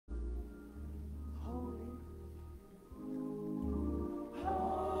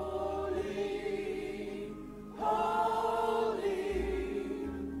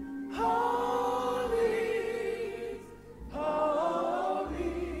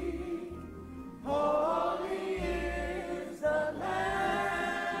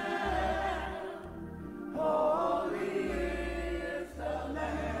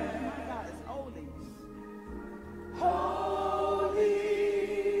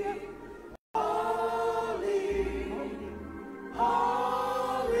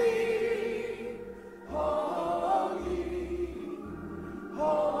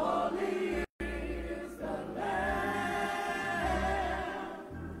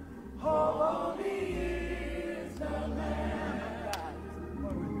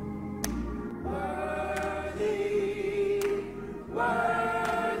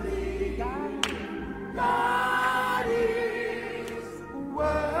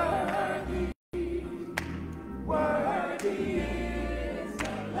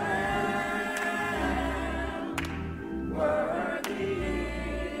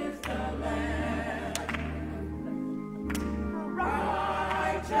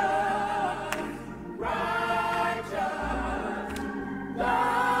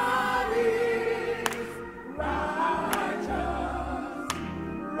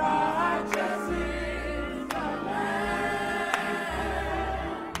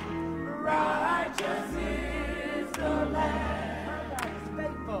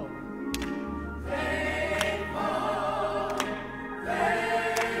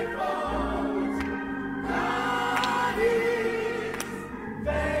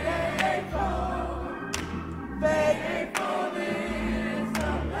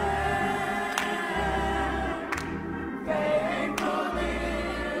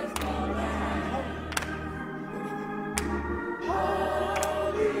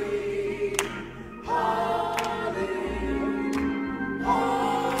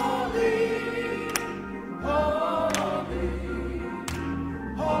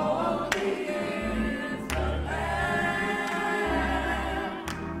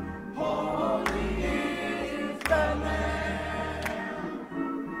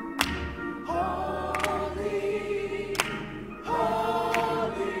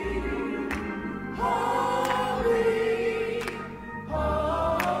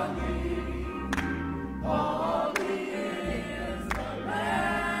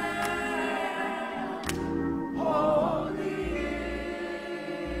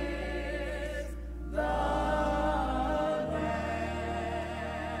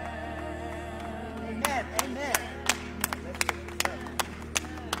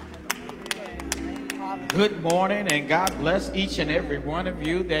Good morning, and God bless each and every one of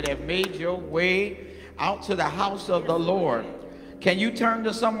you that have made your way out to the house of the Lord. Can you turn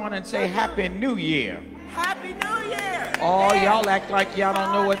to someone and say Happy New Year? Happy New Year! Oh, y'all act like y'all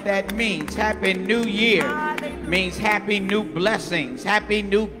don't know what that means. Happy New Year means happy new blessings, happy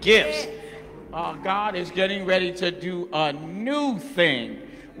new gifts. God is getting ready to do a new thing.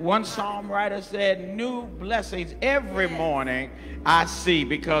 One psalm writer said, new blessings every morning I see,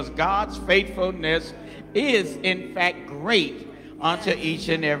 because God's faithfulness is in fact great unto each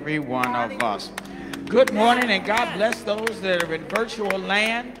and every one of us. Good morning, and God bless those that are in virtual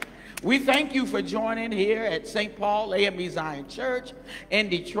land. We thank you for joining here at St. Paul AME Zion Church in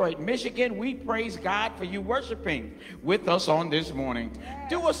Detroit, Michigan. We praise God for you worshiping with us on this morning.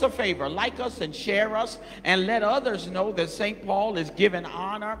 Do us a favor, like us and share us, and let others know that St. Paul is giving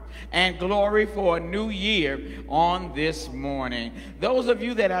honor and glory for a new year on this morning. Those of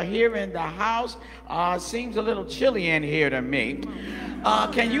you that are here in the house, seems a little chilly in here to me.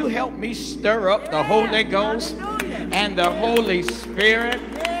 Can you help me stir up the Holy Ghost and the Holy Spirit?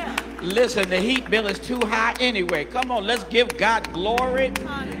 Listen, the heat bill is too high anyway. Come on, let's give God glory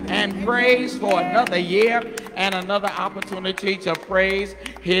and praise for another year and another opportunity to praise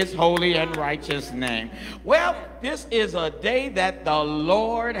his holy and righteous name. Well, this is a day that the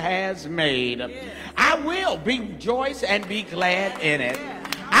Lord has made. I will rejoice and be glad in it.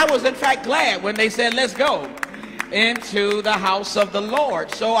 I was in fact glad when they said, let's go into the house of the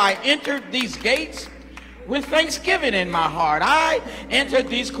Lord. So I entered these gates with thanksgiving in my heart. I entered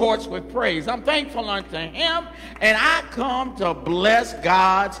these courts with praise. I'm thankful unto him, and I come to bless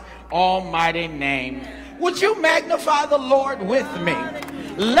God's almighty name. Would you magnify the Lord with me?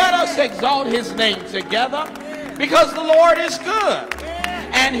 Let us exalt his name together, because the Lord is good,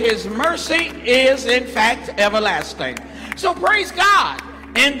 and his mercy is in fact everlasting. So praise God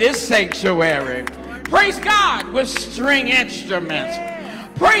in this sanctuary. Praise God with string instruments.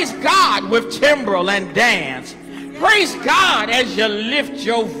 Praise God with timbrel and dance. Praise God as you lift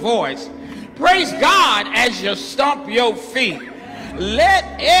your voice. Praise God as you stomp your feet. Let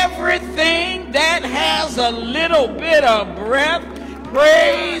everything that has a little bit of breath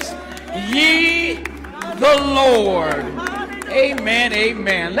praise ye the Lord. Amen,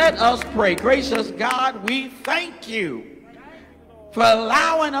 amen. Let us pray. Gracious God, we thank you for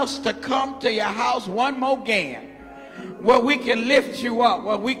allowing us to come to your house one more again, where we can lift you up,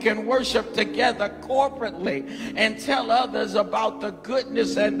 where we can worship together corporately and tell others about the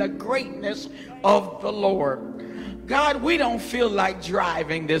goodness and the greatness of the Lord. God, we don't feel like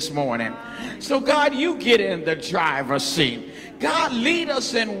driving this morning. So God, you get in the driver's seat. God, lead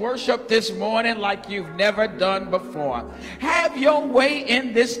us in worship this morning like you've never done before. Have your way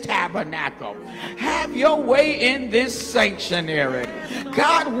in this tabernacle. Have your way in this sanctuary.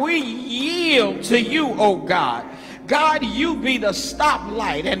 God, we yield to you, oh God. God, you be the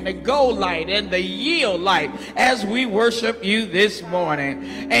stoplight and the go light and the yield light as we worship you this morning.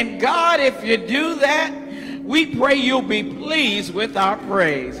 And God, if you do that, we pray you'll be pleased with our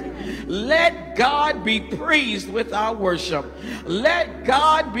praise. Let God be pleased with our worship. Let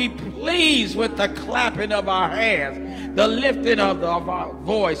God be pleased with the clapping of our hands, the lifting of our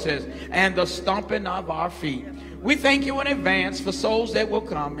voices, and the stomping of our feet. We thank you in advance for souls that will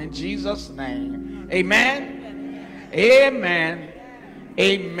come in Jesus' name. Amen. Amen.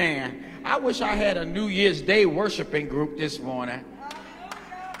 Amen. I wish I had a New Year's Day worshiping group this morning.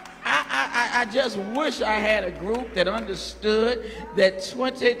 I just wish I had a group that understood that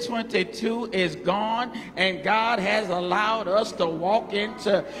 2022 is gone and God has allowed us to walk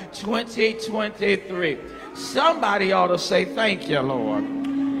into 2023. Somebody ought to say thank you, Lord.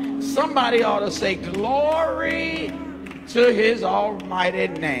 Somebody ought to say glory to his almighty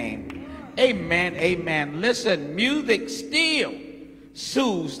name. Amen, amen. Listen, music still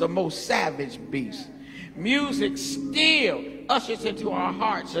soothes the most savage beast. Music still ushers into our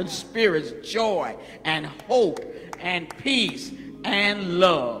hearts and spirits joy and hope and peace and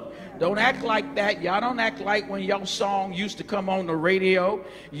love. Don't act like that. Y'all don't act like when your song used to come on the radio.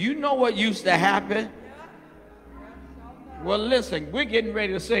 You know what used to happen. Well, listen, we're getting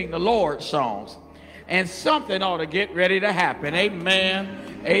ready to sing the Lord's songs, and something ought to get ready to happen.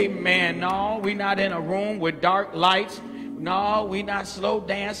 Amen. Amen. No, we're not in a room with dark lights. No, we're not slow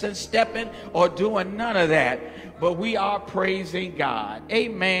dancing, stepping, or doing none of that. But we are praising God.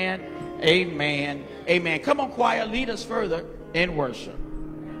 Amen. Amen. Amen. Come on, choir, lead us further in worship.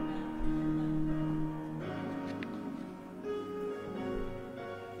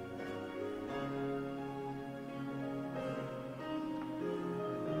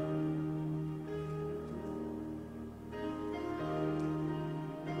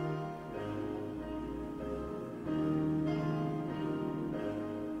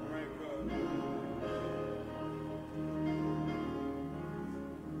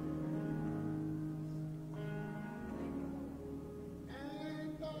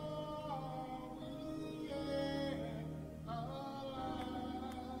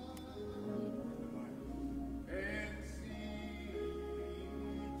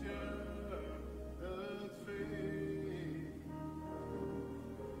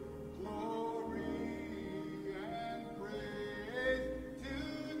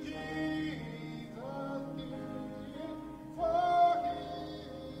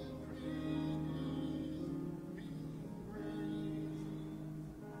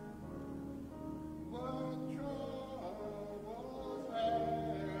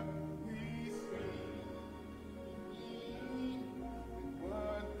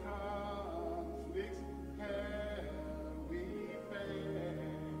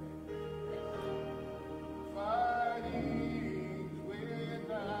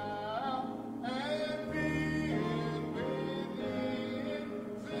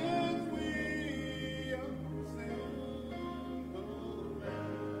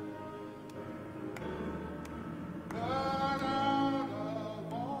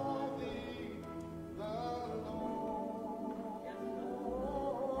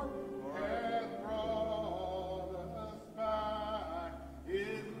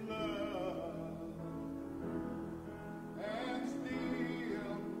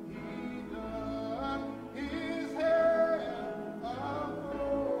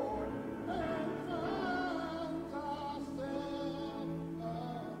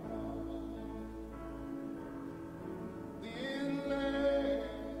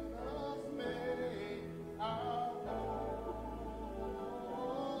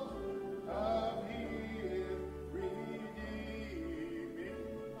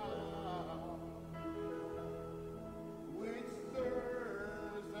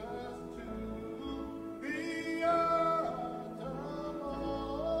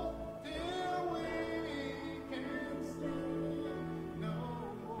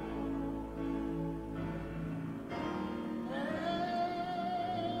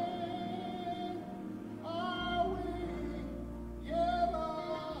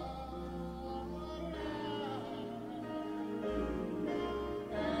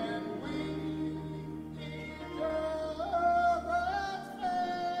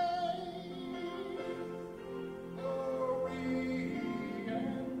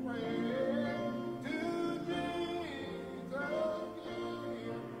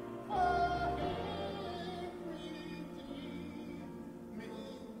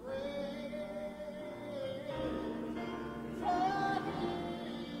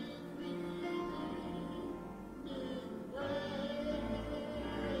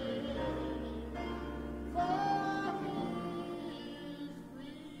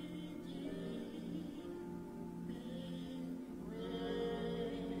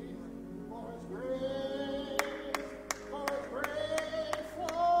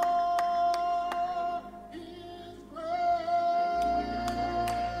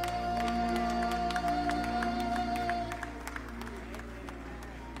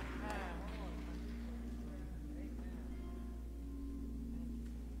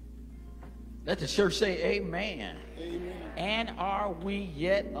 Let the church say amen. Amen. And are we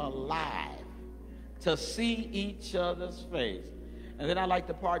yet alive to see each other's face? And then I like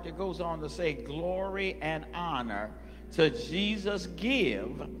the part that goes on to say, glory and honor to Jesus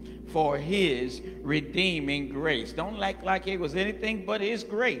give for his redeeming grace. Don't act like it was anything but his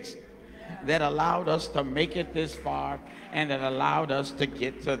grace that allowed us to make it this far and that allowed us to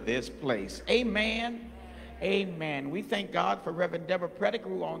get to this place. Amen. Amen. We thank God for Reverend Deborah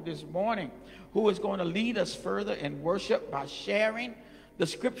Pettigrew on this morning, who is going to lead us further in worship by sharing the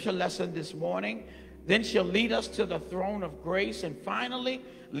scripture lesson this morning. Then she'll lead us to the throne of grace, and finally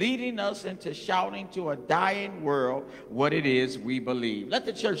leading us into shouting to a dying world what it is we believe. Let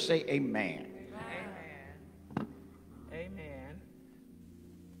the church say amen. Amen. Amen.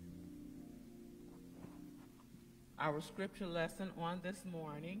 Our scripture lesson on this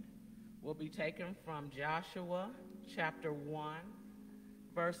morning will be taken from Joshua chapter 1,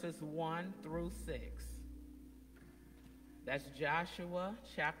 verses 1 through 6. That's Joshua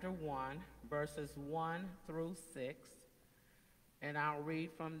chapter 1, verses 1 through 6. And I'll read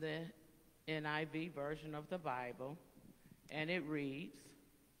from the NIV version of the Bible. And it reads,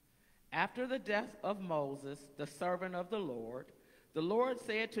 After the death of Moses, the servant of the Lord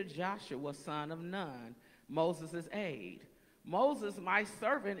said to Joshua, son of Nun, Moses' aide, Moses, my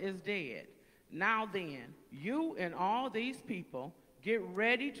servant, is dead. Now then, you and all these people get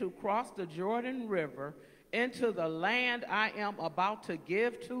ready to cross the Jordan River into the land I am about to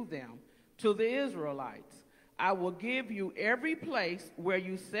give to them, to the Israelites. I will give you every place where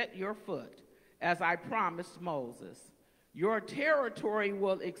you set your foot, as I promised Moses. Your territory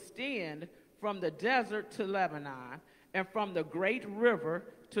will extend from the desert to Lebanon and from the great river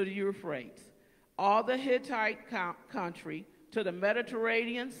to the Euphrates, all the Hittite country to the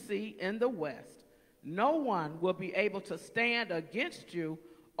Mediterranean Sea in the west. No one will be able to stand against you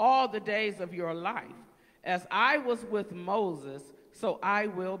all the days of your life. As I was with Moses, so I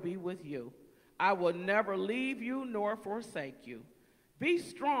will be with you. I will never leave you nor forsake you. Be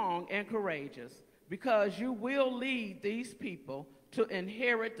strong and courageous, because you will lead these people to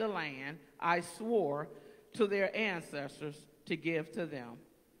inherit the land I swore to their ancestors to give to them.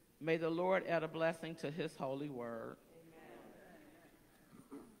 May the Lord add a blessing to his holy word.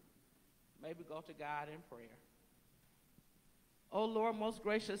 Amen. May we go to God in prayer. Oh Lord, most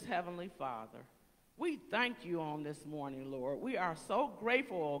gracious Heavenly Father, we thank you on this morning, Lord. We are so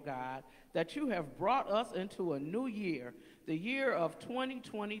grateful, oh God, that you have brought us into a new year, the year of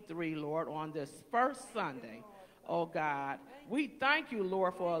 2023, Lord, on this first Sunday, oh God. We thank you,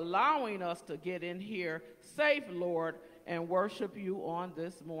 Lord, for allowing us to get in here safe, Lord, and worship you on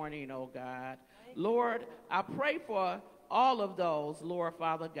this morning, oh God. Lord, I pray for all of those, Lord,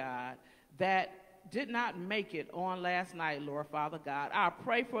 Father God, that did not make it on last night, Lord, Father God. I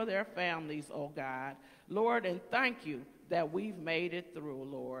pray for their families, oh God. Lord, and thank you that we've made it through,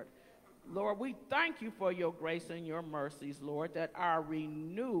 Lord. Lord, we thank you for your grace and your mercies, Lord, that are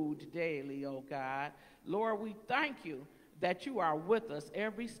renewed daily, oh God. Lord, we thank you that you are with us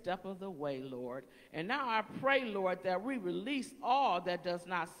every step of the way, Lord. And now I pray, Lord, that we release all that does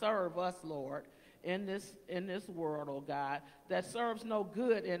not serve us, Lord, in this world, oh God, that serves no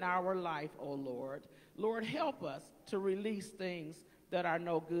good in our life, oh Lord. Lord, help us to release things that are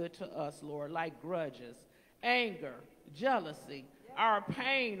no good to us, Lord, like grudges, anger, jealousy, our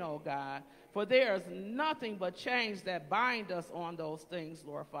pain, oh God, for there is nothing but chains that bind us on those things,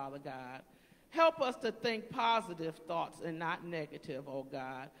 Lord, Father God. Help us to think positive thoughts and not negative, oh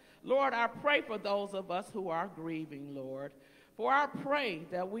God. Lord, I pray for those of us who are grieving, Lord. For I pray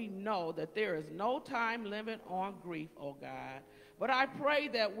that we know that there is no time limit on grief, oh God. But I pray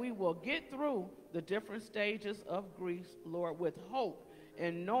that we will get through the different stages of grief, Lord, with hope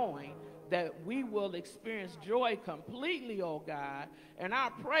and knowing that we will experience joy completely, oh God. And I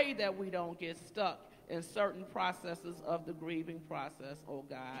pray that we don't get stuck in certain processes of the grieving process, oh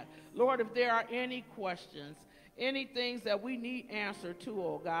God. Lord, if there are any questions, any things that we need answered to,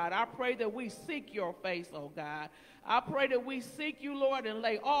 oh God, I pray that we seek your face, oh God. I pray that we seek you, Lord, and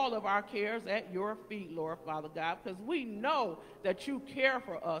lay all of our cares at your feet, Lord, Father God, because we know that you care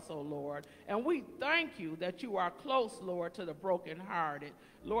for us, oh Lord. And we thank you that you are close, Lord, to the brokenhearted.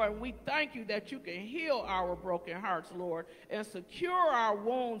 Lord, and we thank you that you can heal our broken hearts, Lord, and secure our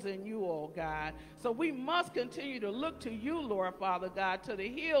wounds in you, oh God. So we must continue to look to you, Lord, Father God, to the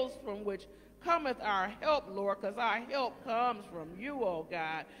hills from which cometh our help, Lord, because our help comes from you, oh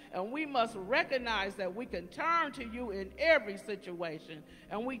God. And we must recognize that we can turn to you in every situation.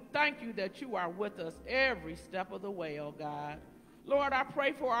 And we thank you that you are with us every step of the way, oh God. Lord, I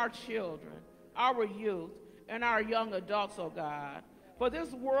pray for our children, our youth, and our young adults, oh God. For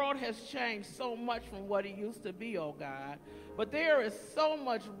this world has changed so much from what it used to be, oh God. But there is so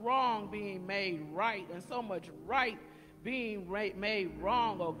much wrong being made right and so much right being made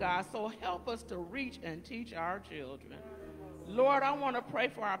wrong, oh God. So help us to reach and teach our children. Lord, I want to pray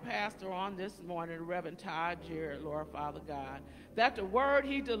for our pastor on this morning, Reverend Todd, Jarrett, Lord, Father God, that the word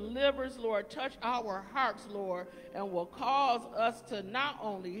he delivers, Lord, touch our hearts, Lord, and will cause us to not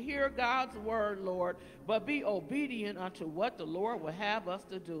only hear God's word, Lord, but be obedient unto what the Lord will have us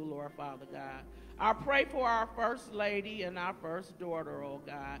to do, Lord, Father God. I pray for our first lady and our first daughter, oh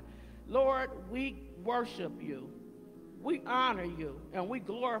God. Lord, we worship you, we honor you, and we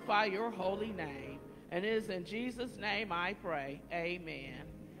glorify your holy name. And it is in Jesus' name I pray. Amen.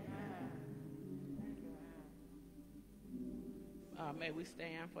 May we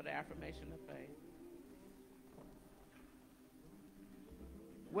stand for the affirmation of faith.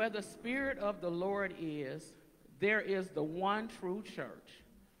 Where the Spirit of the Lord is, there is the one true church,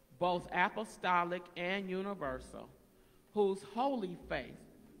 both apostolic and universal, whose holy faith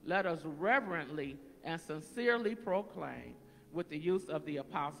let us reverently and sincerely proclaim with the use of the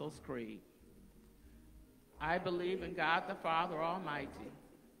Apostles' Creed. I believe in God the Father Almighty,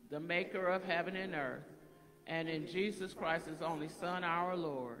 the maker of heaven and earth, and in Jesus Christ, his only Son, our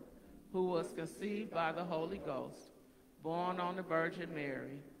Lord, who was conceived by the Holy Ghost, born on the Virgin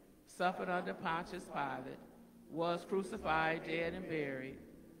Mary, suffered under Pontius Pilate, was crucified, dead, and buried.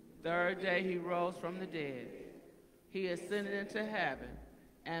 Third day he rose from the dead. He ascended into heaven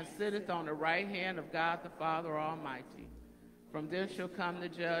and sitteth on the right hand of God the Father Almighty. From thence shall come to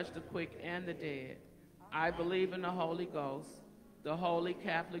judge the quick and the dead. I believe in the Holy Ghost, the Holy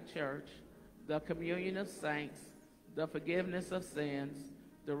Catholic Church, the communion of saints, the forgiveness of sins,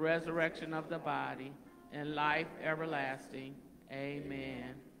 the resurrection of the body, and life everlasting.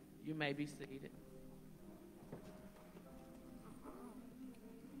 Amen. You may be seated.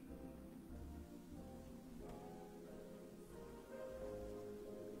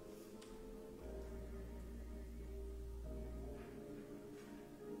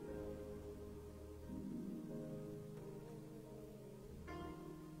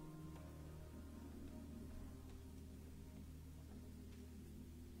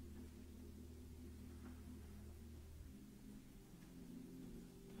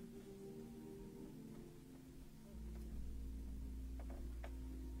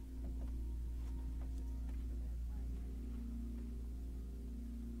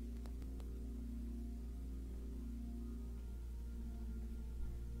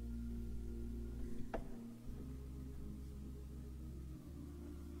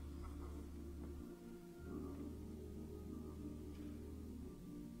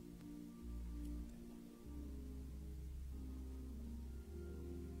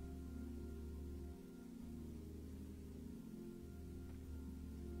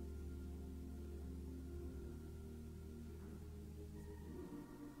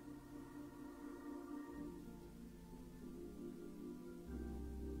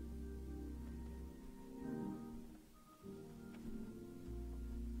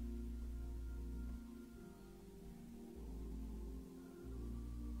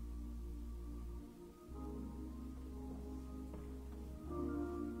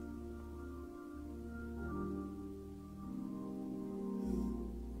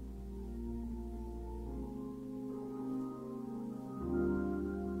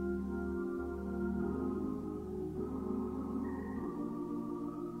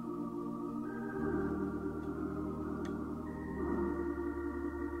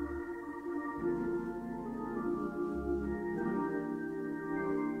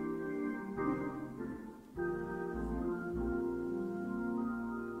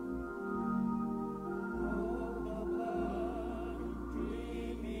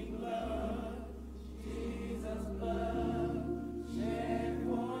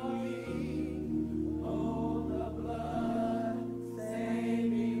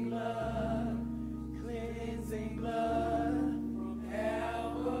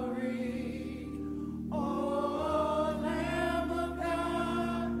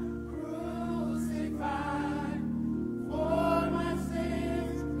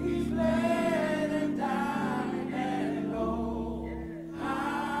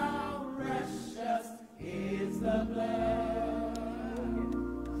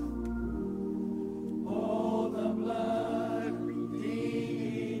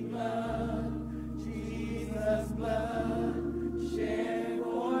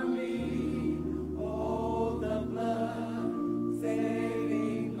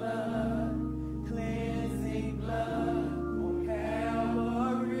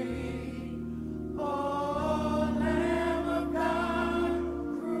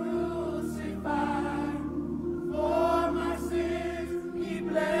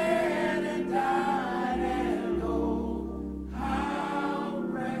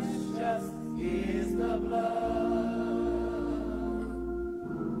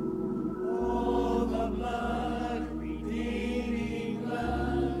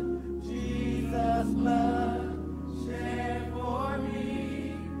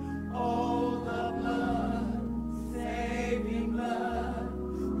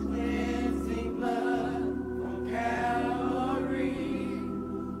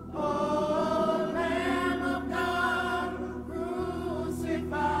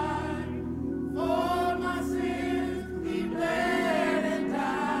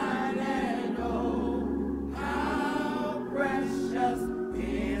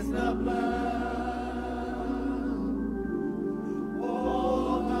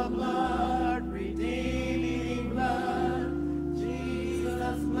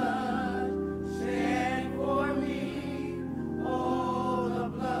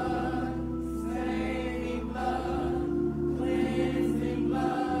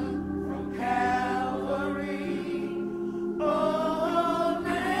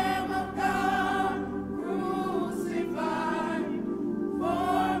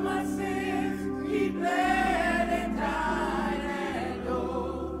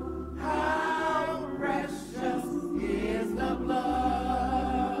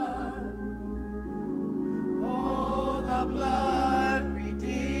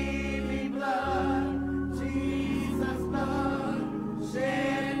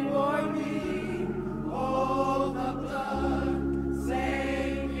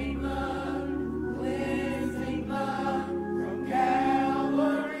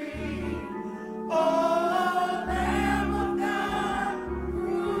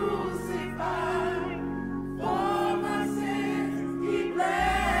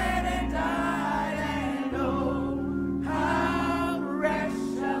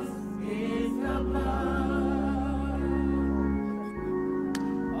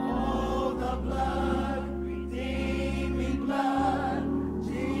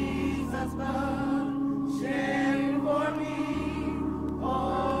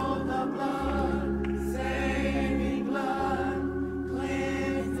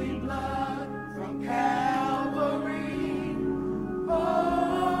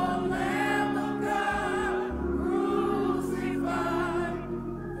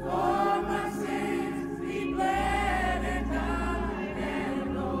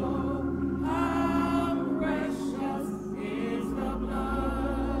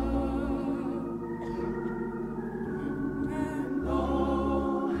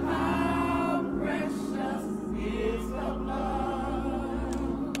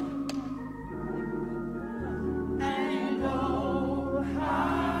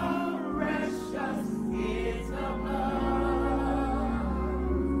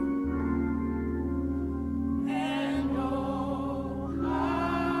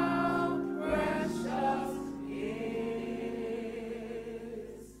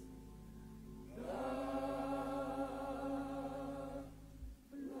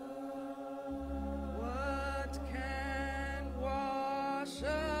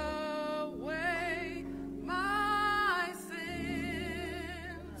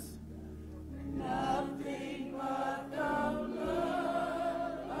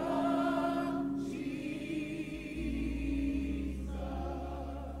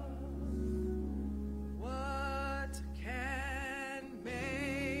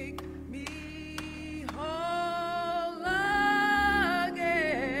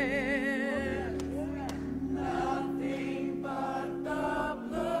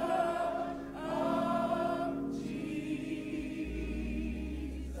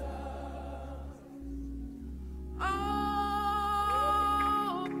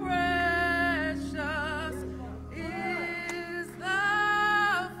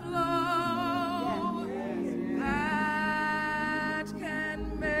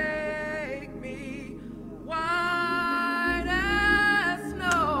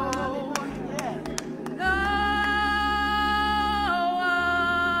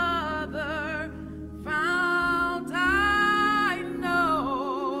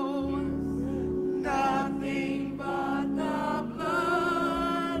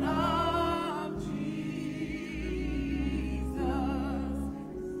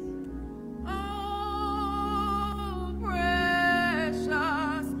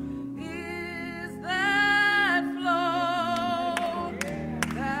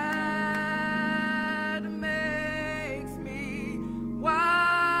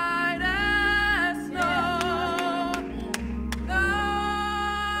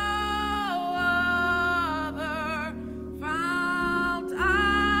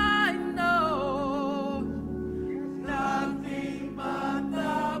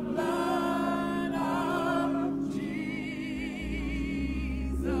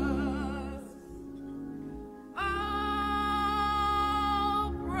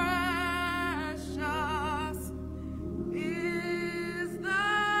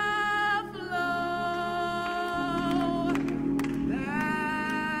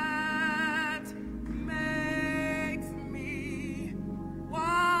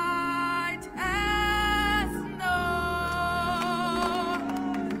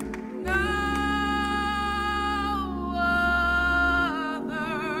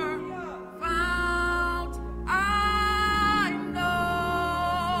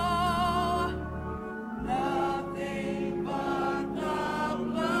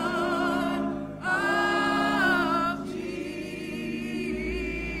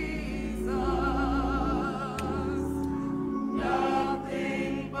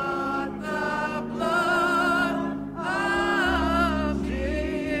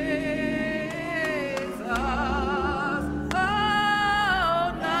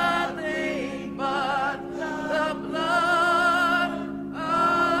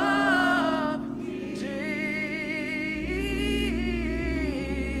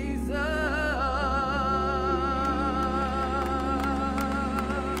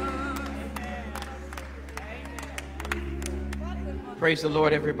 Praise the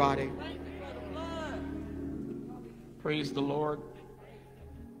Lord, everybody. Praise the Lord,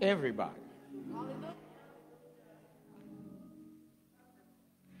 everybody.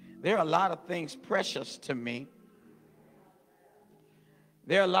 There are a lot of things precious to me.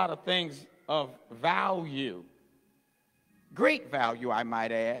 There are a lot of things of value, great value, I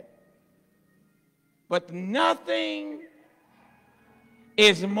might add. But nothing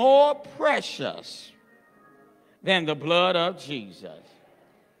is more precious than the blood of Jesus.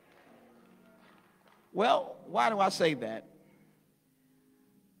 Well, why do I say that?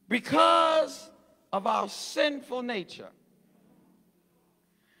 Because of our sinful nature.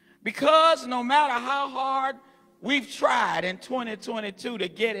 Because no matter how hard we've tried in 2022 to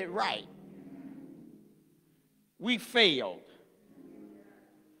get it right, we failed.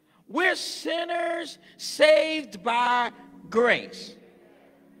 We're sinners saved by grace.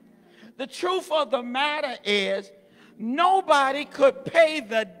 The truth of the matter is, nobody could pay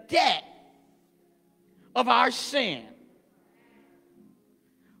the debt of our sin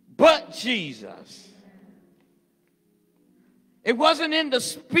but Jesus. It wasn't in the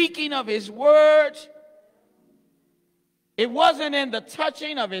speaking of his words. It wasn't in the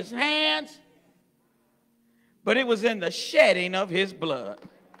touching of his hands, but it was in the shedding of his blood.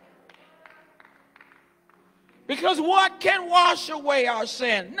 Because what can wash away our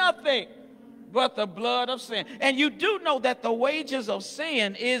sin? Nothing but the blood of sin. And you do know that the wages of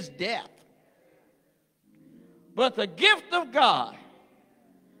sin is death. But the gift of God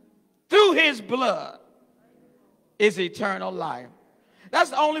through his blood is eternal life. That's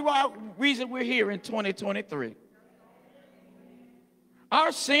the only reason we're here in 2023.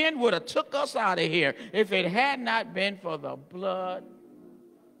 Our sin would have took us out of here if it had not been for the blood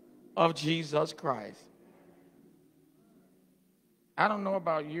of Jesus Christ. I don't know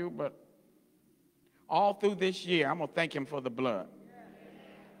about you, but all through this year, I'm going to thank him for the blood.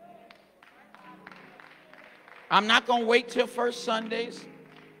 I'm not going to wait till first Sundays.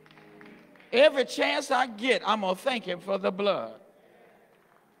 Every chance I get, I'm going to thank him for the blood.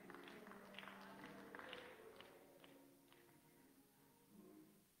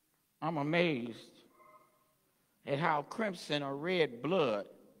 I'm amazed at how crimson or red blood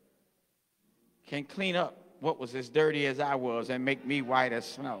can clean up what was as dirty as I was and make me white as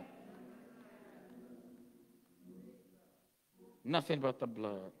snow. Nothing but the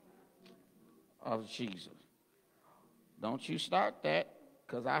blood of Jesus. Don't you start that,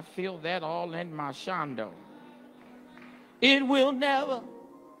 because I feel that all in my shando. It will never.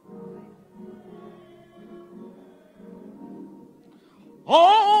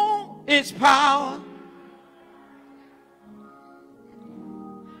 Oh, its power.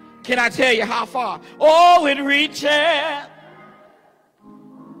 Can I tell you how far? Oh, it reaches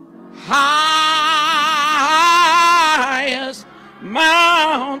highest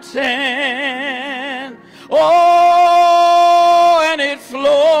mountain. Oh, and it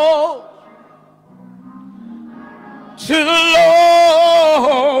flows to the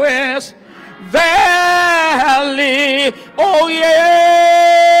lowest valley. Oh,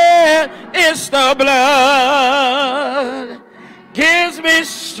 yeah, it's the blood gives me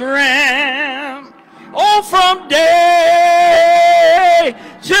strength. Oh, from day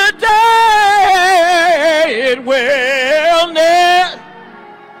to day it will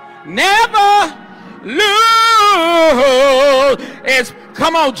never lose.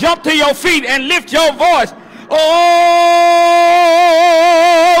 Come on, jump to your feet and lift your voice. Oh,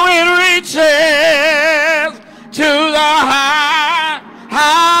 it reaches to the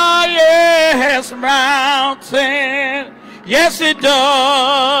highest mountain. Yes, it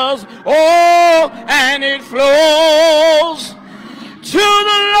does. Oh, and it flows to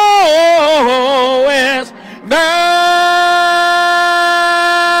the lowest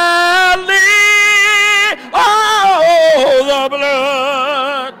valley. Oh, the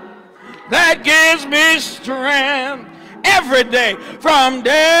blood that gives me strength every day, from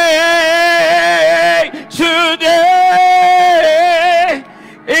day to day.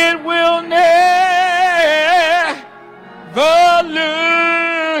 It will never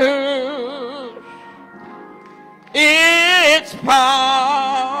lose its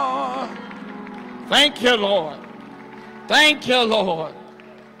power. Thank you, Lord. Thank you, Lord.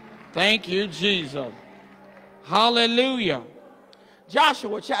 Thank you, Jesus. Hallelujah.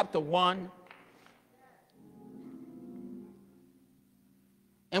 Joshua chapter 1.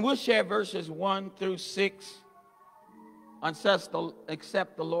 And we'll share verses 1 through 6. Except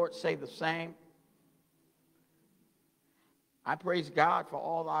the Lord say the same. I praise God for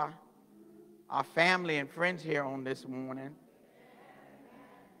all our family and friends here on this morning.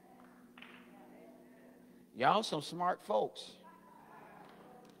 Y'all some smart folks.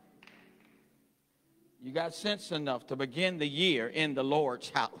 You got sense enough to begin the year in the Lord's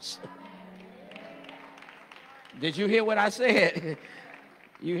house. Did you hear what I said?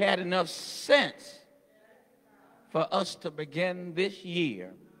 You had enough sense for us to begin this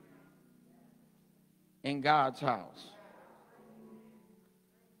year in God's house.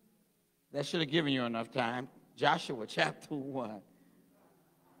 That should have given you enough time. Joshua chapter 1,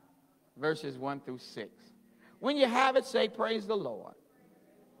 verses 1 through 6. When you have it, say, praise the Lord.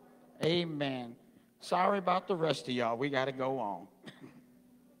 Amen. Sorry about the rest of y'all. We got to go on.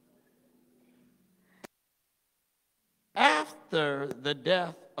 After the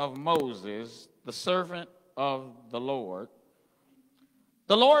death of Moses, the servant of the Lord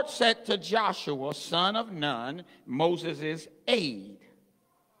said to Joshua, son of Nun, Moses' aide,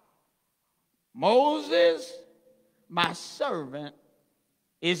 Moses, my servant,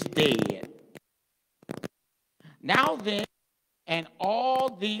 is dead. Now then, and all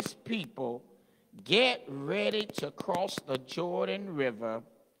these people get ready to cross the Jordan River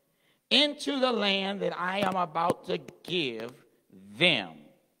into the land that I am about to give them,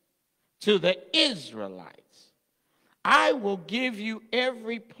 to the Israelites. I will give you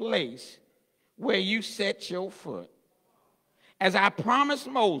every place where you set your foot. As I promised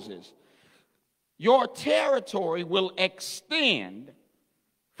Moses, your territory will extend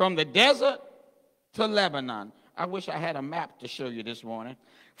from the desert to Lebanon. I wish I had a map to show you this morning.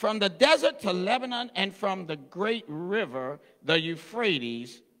 From the desert to Lebanon and from the great river, the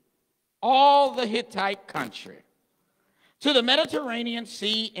Euphrates, all the Hittite country, to the Mediterranean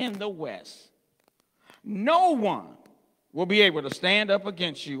Sea in the west. No one will be able to stand up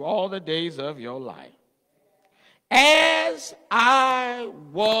against you all the days of your life. As I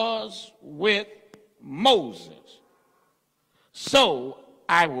was with Moses, so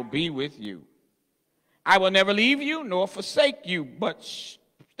I will be with you. I will never leave you nor forsake you, but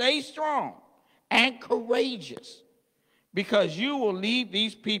stay strong and courageous, because you will lead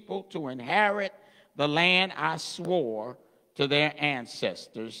these people to inherit the land I swore to their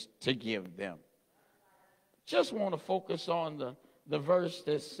ancestors to give them. Just want to focus on the verse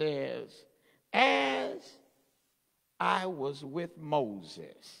that says, as I was with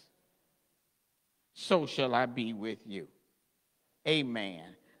Moses, so shall I be with you. Amen.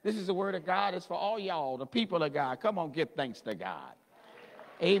 This is the word of God. It's for all y'all, the people of God. Come on, give thanks to God.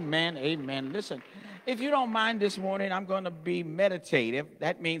 Amen, amen. Listen, if you don't mind this morning, I'm going to be meditative.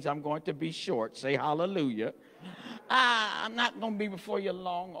 That means I'm going to be short. Say hallelujah. I'm not going to be before you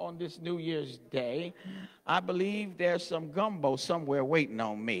long on this New Year's Day. I believe there's some gumbo somewhere waiting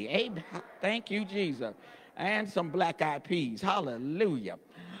on me. Amen. Thank you, Jesus. And some black-eyed peas. Hallelujah.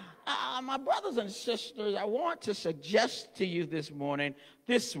 My brothers and sisters, I want to suggest to you this morning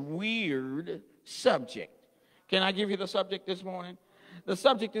this weird subject. Can I give you the subject this morning? The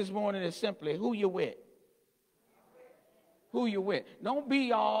subject this morning is simply, who you with? Who you with? Don't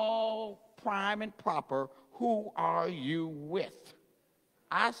be all prime and proper. Who are you with?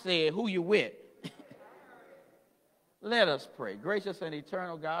 I said, who you with? Let us pray. Gracious and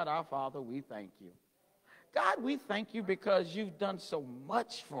eternal God, our Father, we thank you. God, we thank you because you've done so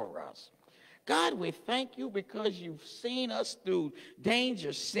much for us. God, we thank you because you've seen us through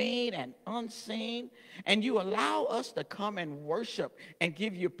danger seen and unseen, and you allow us to come and worship and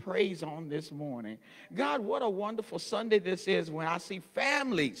give you praise on this morning. God, what a wonderful Sunday this is when I see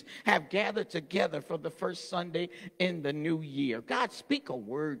families have gathered together for the first Sunday in the new year. God, speak a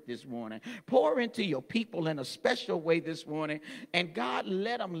word this morning. Pour into your people in a special way this morning, and God,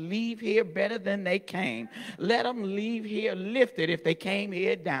 let them leave here better than they came. Let them leave here lifted if they came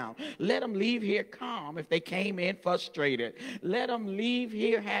here down. Let them leave here calm if they came in frustrated. Let them leave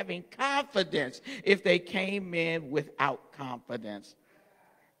here having confidence if they came in without confidence.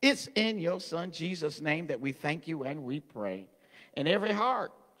 It's in your son Jesus' name that we thank you and we pray. And every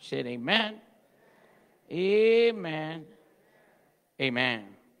heart said amen, amen, amen.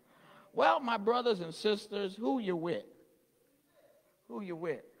 Well, my brothers and sisters, who you with? Who you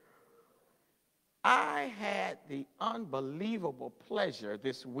with? I had the unbelievable pleasure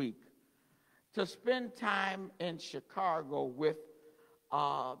this week to spend time in Chicago with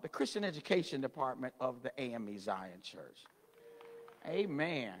the Christian Education Department of the AME Zion Church.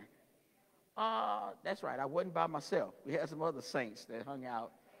 Amen. That's right, I wasn't by myself. We had some other saints that hung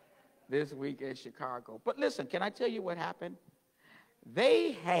out this week in Chicago. But listen, can I tell you what happened?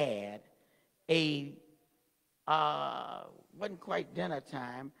 They had wasn't quite dinner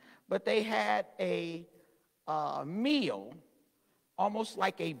time, but they had a meal, almost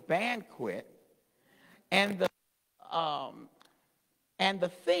like a banquet. And the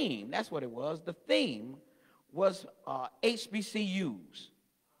theme, that's what it was, the theme was HBCUs.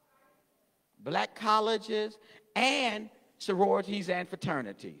 black colleges, and sororities and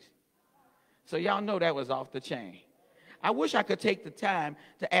fraternities. So y'all know that was off the chain. I wish I could take the time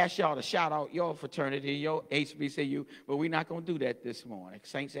to ask y'all to shout out your fraternity, your HBCU, but we're not going to do that this morning.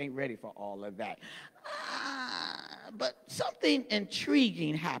 Saints ain't ready for all of that. But something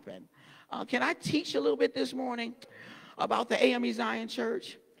intriguing happened. Can I teach a little bit this morning about the AME Zion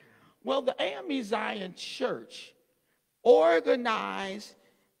Church? Well, the AME Zion Church organized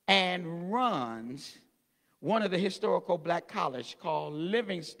and runs one of the historical black colleges called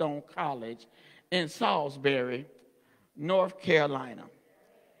Livingstone College in Salisbury, North Carolina.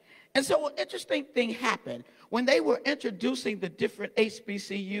 And so an interesting thing happened when they were introducing the different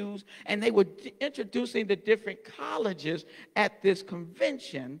HBCUs and they were introducing the different colleges at this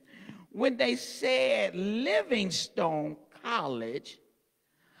convention. When they said Livingstone College,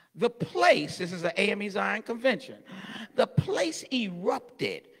 the place, this is an AME Zion convention, the place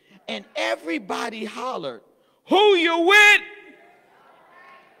erupted and everybody hollered, "Who you with?"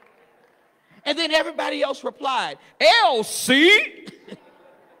 And then everybody else replied, "LC."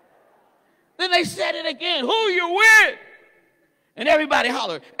 Then they said it again, "Who you with?" And everybody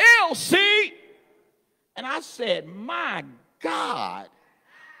hollered, "LC." And I said, my God,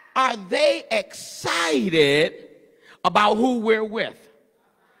 are they excited about who we're with?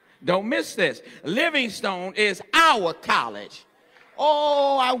 Don't miss this. Livingstone is our college.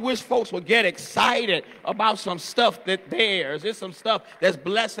 Oh, I wish folks would get excited about some stuff that theirs. It's some stuff that's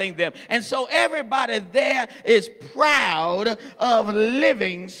blessing them. And so everybody there is proud of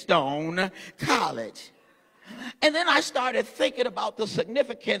Livingstone College. And then I started thinking about the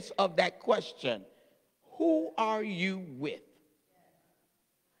significance of that question. Who are you with?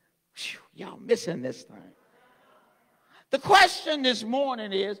 Y'all missing this thing. The question this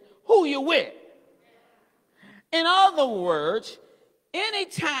morning is, who you with? In other words,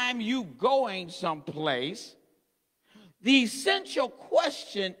 anytime you going someplace, the essential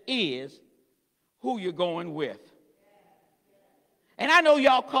question is who you're going with. And I know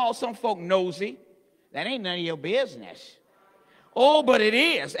y'all call some folk nosy. That ain't none of your business. Oh, but it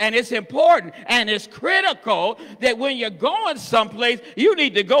is, and it's important, and it's critical that when you're going someplace, you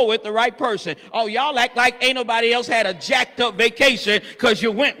need to go with the right person. Oh, y'all act like ain't nobody else had a jacked up vacation because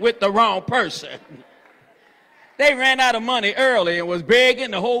you went with the wrong person. They ran out of money early and was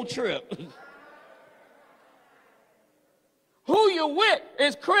begging the whole trip. Who you with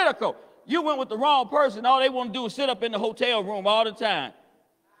is critical. You went with the wrong person. All they want to do is sit up in the hotel room all the time.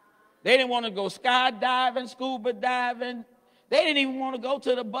 They didn't want to go skydiving, scuba diving. They didn't even want to go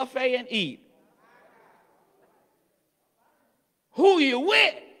to the buffet and eat. Who you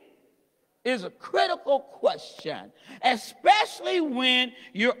with is a critical question, especially when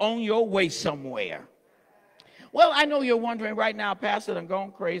you're on your way somewhere. Well, I know you're wondering right now, Pastor, I'm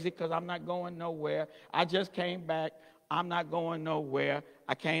going crazy because I'm not going nowhere. I just came back. I'm not going nowhere.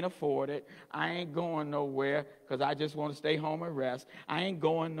 I can't afford it. I ain't going nowhere because I just want to stay home and rest. I ain't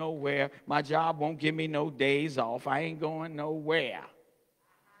going nowhere. My job won't give me no days off. I ain't going nowhere.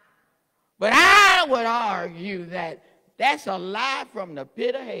 But I would argue that that's a lie from the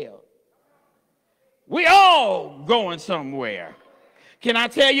pit of hell. We all going somewhere. Can I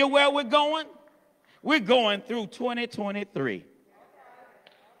tell you where we're going? We're going through 2023.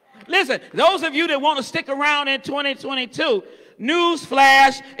 Listen, those of you that want to stick around in 2022,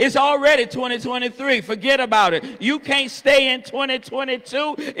 newsflash, it's already 2023. Forget about it. You can't stay in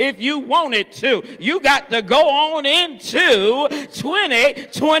 2022 if you wanted to. You got to go on into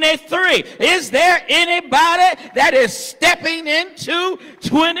 2023. Is there anybody that is stepping into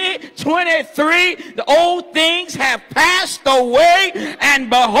 2023? The old things have passed away, and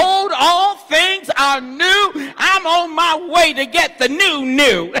behold, all things are new. I'm on my way to get the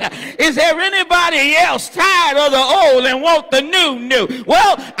new. Is there anybody else tired of the old and want the new?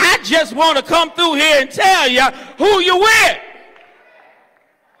 Well, I just want to come through here and tell you who you with.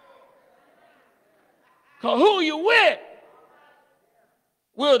 Because who you with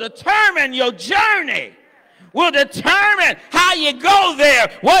will determine your journey, will determine how you go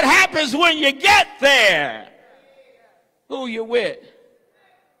there, what happens when you get there. Who you with.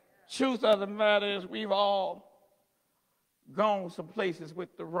 Truth of the matter is we've all gone some places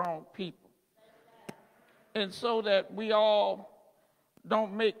with the wrong people. And so that we all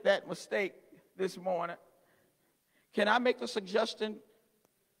don't make that mistake this morning, can I make a suggestion?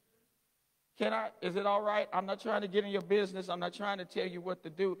 Can I? Is it all right? I'm not trying to get in your business. I'm not trying to tell you what to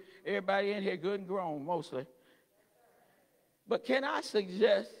do. Everybody in here good and grown, mostly. But can I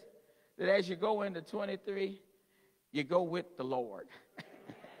suggest that as you go into 23, you go with the Lord?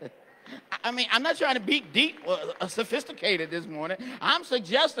 I mean, I'm not trying to be deep or sophisticated this morning. I'm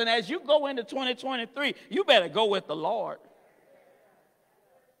suggesting as you go into 2023, you better go with the Lord.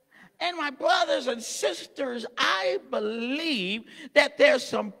 And my brothers and sisters, I believe that there's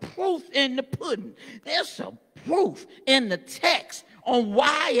some proof in the pudding. There's some proof in the text on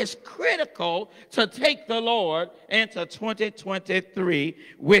why it's critical to take the Lord into 2023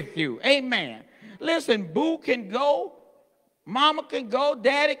 with you. Amen. Listen, Boo can go, Mama can go,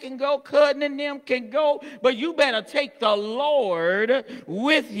 Daddy can go, cousin and them can go, but you better take the Lord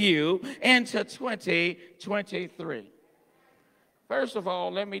with you into 2023. First of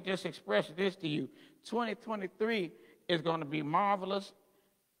all, let me just express this to you. 2023 is going to be marvelous,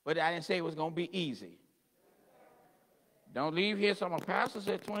 but I didn't say it was going to be easy. Don't leave here. Some pastor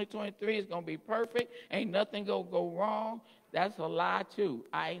said 2023 is going to be perfect. Ain't nothing going to go wrong. That's a lie, too.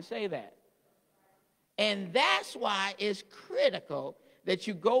 I ain't say that. And that's why it's critical that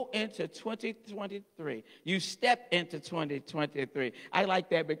you go into 2023. You step into 2023. I like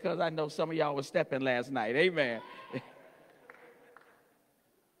that because I know some of y'all were stepping last night. Amen.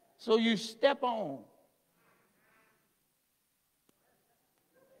 So you step on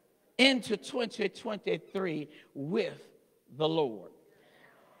into 2023 with the Lord.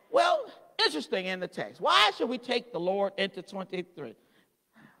 Well, interesting in the text. Why should we take the Lord into 23?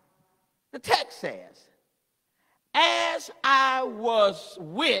 The text says, as I was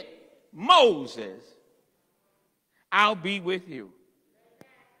with Moses, I'll be with you.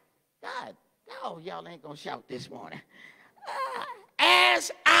 God, no, y'all ain't going to shout this morning.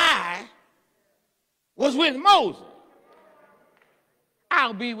 As I was with Moses,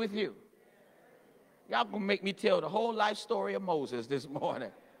 I'll be with you. Y'all gonna make me tell the whole life story of Moses this morning.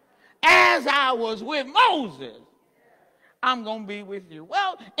 As I was with Moses, I'm gonna be with you.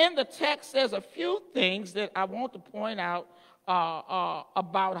 Well, in the text, there's a few things that I want to point out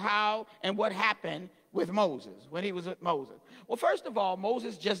about how and what happened with Moses when he was with Moses. Well, first of all,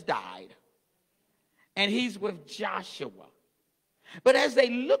 Moses just died, and he's with Joshua. But as they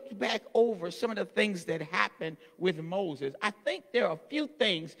looked back over some of the things that happened with Moses, I think there are a few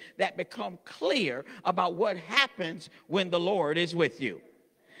things that become clear about what happens when the Lord is with you.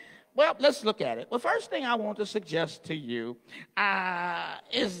 Well, let's look at it. The first thing I want to suggest to you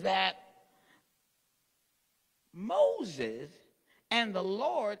is that Moses and the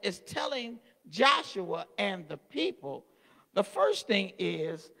Lord is telling Joshua and the people, the first thing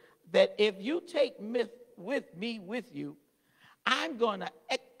is that if you take me with you, I'm going to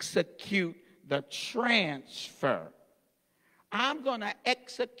execute the transfer. I'm going to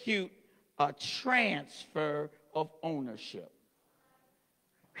execute a transfer of ownership.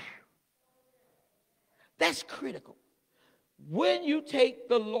 That's critical. When you take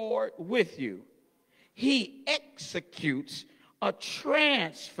the Lord with you, he executes a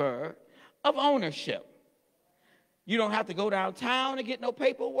transfer of ownership. You don't have to go downtown and get no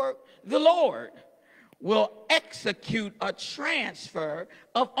paperwork. The Lord will execute a transfer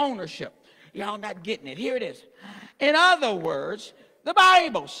of ownership. Y'all not getting it. Here it is. In other words, the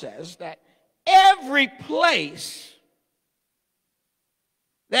Bible says that every place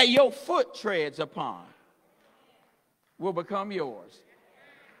that your foot treads upon will become yours.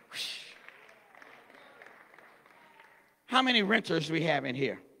 How many renters do we have in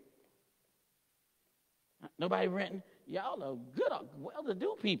here? Nobody renting? Y'all are good,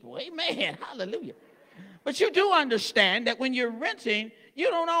 well-to-do people. Amen. Hallelujah. But you do understand that when you're renting, you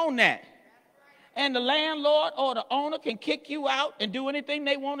don't own that. And the landlord or the owner can kick you out and do anything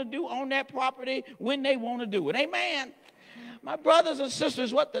they want to do on that property when they want to do it. Amen. My brothers and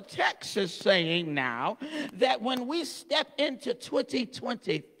sisters, what the text is saying now, that when we step into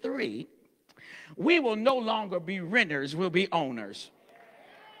 2023, we will no longer be renters, we'll be owners.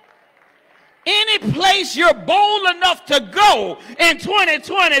 Any place you're bold enough to go in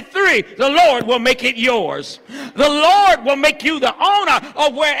 2023, the Lord will make it yours. The Lord will make you the owner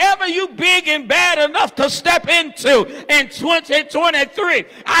of wherever you big and bad enough to step into in 2023.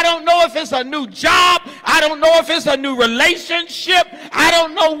 I don't know if it's a new job. I don't know if it's a new relationship. I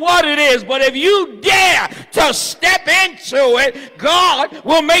don't know what it is. But if you dare to step into it, God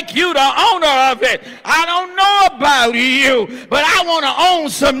will make you the owner of it. I don't know about you, but I want to own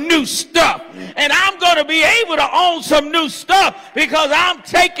some new stuff. And I'm going to be able to own some new stuff because I'm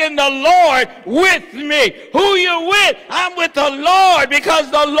taking the Lord with me. Who you with? I'm with the Lord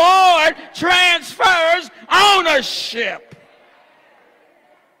because the Lord transfers ownership.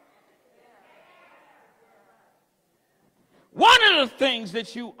 One of the things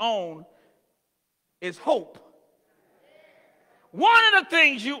that you own is hope. One of the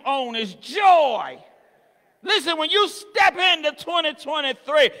things you own is joy. Listen, when you step into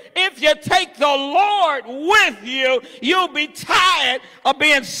 2023, if you take the Lord with you, you'll be tired of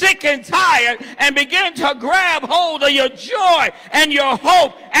being sick and tired and begin to grab hold of your joy and your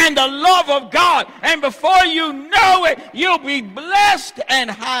hope and the love of God. And before you know it, you'll be blessed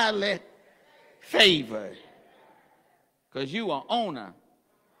and highly favored. Because you are owner,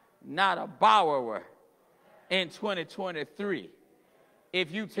 not a borrower in 2023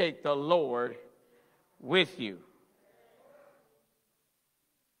 if you take the Lord with you.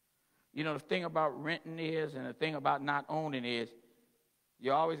 You know, the thing about renting is, and the thing about not owning is,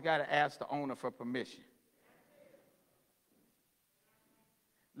 you always got to ask the owner for permission.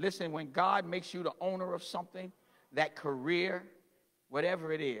 Listen, when God makes you the owner of something, that career,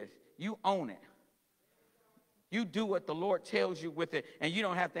 whatever it is, you own it. You do what the Lord tells you with it, and you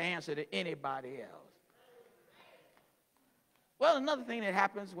don't have to answer to anybody else. Well, another thing that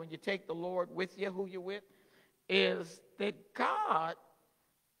happens when you take the Lord with you, who you're with, is that God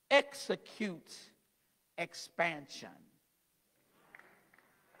executes expansion.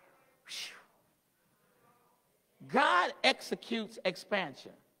 God executes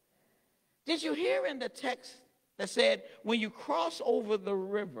expansion. Did you hear in the text that said, when you cross over the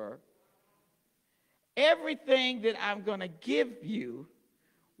river, everything that I'm going to give you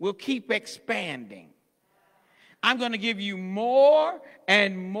will keep expanding. I'm going to give you more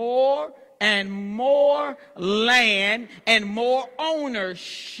and more and more land and more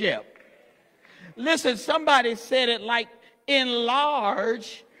ownership. Listen, somebody said it like,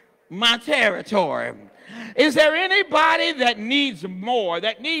 enlarge my territory. Is there anybody that needs more,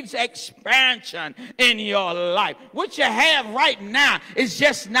 that needs expansion in your life? What you have right now is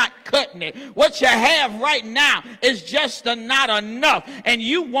just not cutting it. What you have right now is just not enough. And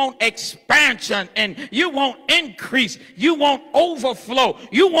you want expansion, and you want increase. You want overflow.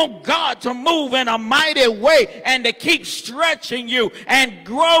 You want God to move in a mighty way and to keep stretching you and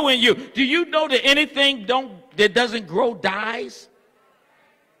growing you. Do you know that anything that doesn't grow dies?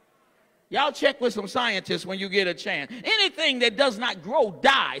 Y'all check with some scientists when you get a chance. Anything that does not grow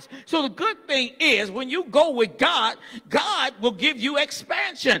dies. So the good thing is, when you go with God, God will give you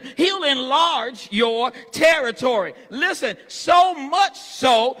expansion. He'll enlarge your territory. Listen, so much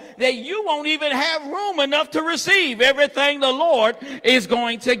so that you won't even have room enough to receive everything the Lord is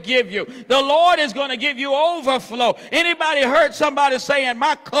going to give you. The Lord is going to give you overflow. Anybody heard somebody saying,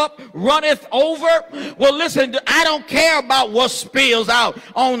 my cup runneth over? Well, listen, I don't care about what spills out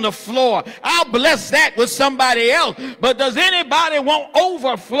on the floor. I'll bless that with somebody else. But does anybody want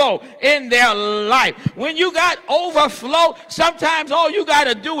overflow in their life? When you got overflow, sometimes all you got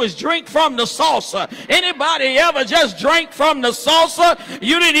to do is drink from the saucer. Anybody ever just drank from the saucer?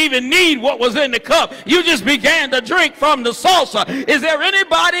 You didn't even need what was in the cup. You just began to drink from the saucer. Is there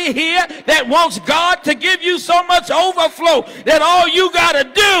anybody here that wants God to give you so much overflow that all you got to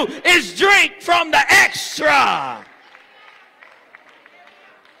do is drink from the extra?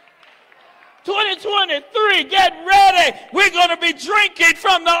 2023, get ready. We're going to be drinking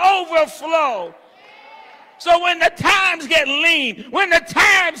from the overflow. So when the times get lean, when the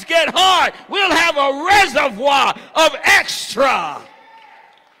times get hard, we'll have a reservoir of extra.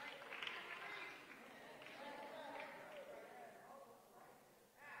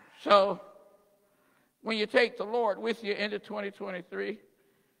 So when you take the Lord with you into 2023,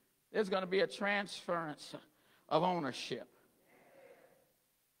 there's going to be a transference of ownership.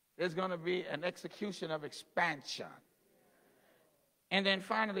 There's going to be an execution of expansion. And then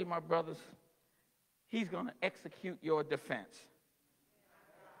finally, my brothers, he's going to execute your defense.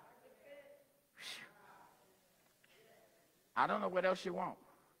 I don't know what else you want.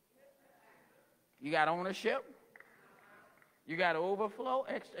 You got ownership. You got overflow,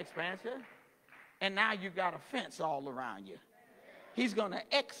 expansion. And now you got a fence all around you. He's going to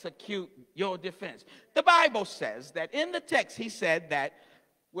execute your defense. The Bible says that in the text, he said that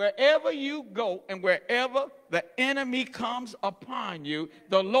wherever you go and wherever the enemy comes upon you,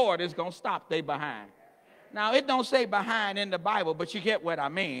 the Lord is going to stop they behind. Now, it don't say behind in the Bible, but you get what I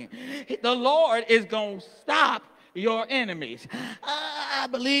mean. The Lord is going to stop your enemies. I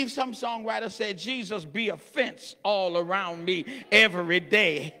believe some songwriter said, Jesus, be a fence all around me every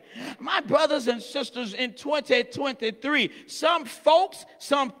day. My brothers and sisters, in 2023, some folks,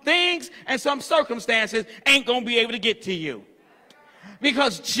 some things, and some circumstances ain't going to be able to get to you.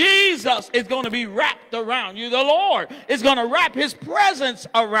 Because Jesus is going to be wrapped around you. The Lord is going to wrap his presence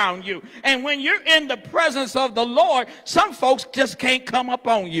around you. And when you're in the presence of the Lord, some folks just can't come up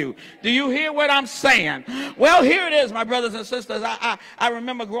on you. Do you hear what I'm saying? Well, here it is, my brothers and sisters. I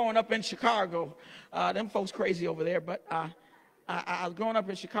remember growing up in Chicago. Them folks crazy over there, but I was growing up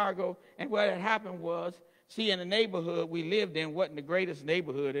in Chicago, and what had happened was See, in the neighborhood we lived in wasn't the greatest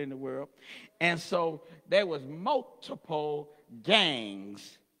neighborhood in the world. And so there was multiple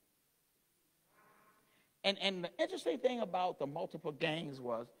gangs. And the interesting thing about the multiple gangs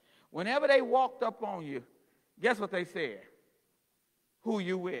was, whenever they walked up on you, guess what they said? Who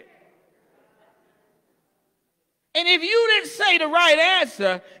you with? And if you didn't say the right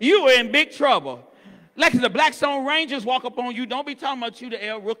answer, you were in big trouble. Like the Blackstone Rangers walk up on you, don't be talking about you, the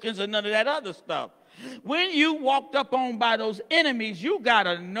L. Rookins, or none of that other stuff. When you walked up on by those enemies, you got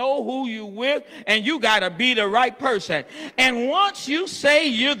to know who you with, and you got to be the right person. And once you say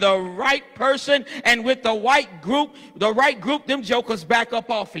you're the right person and with the right group, them jokers back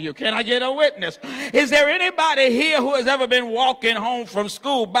up off of you. Can I get a witness? Is there anybody here who has ever been walking home from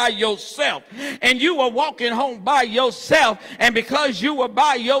school by yourself, and you were walking home by yourself, and because you were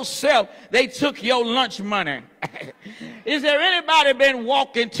by yourself, they took your lunch money? Is there anybody been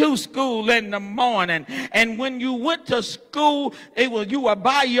walking to school in the morning, and when you went to school, you were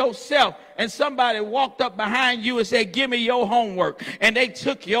by yourself, and somebody walked up behind you and said, give me your homework, and they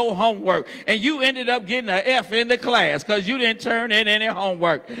took your homework, and you ended up getting an F in the class because you didn't turn in any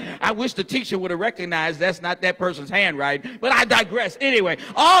homework? I wish the teacher would have recognized that's not that person's handwriting, but I digress. Anyway,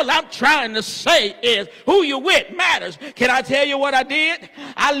 all I'm trying to say is who you with matters. Can I tell you what I did?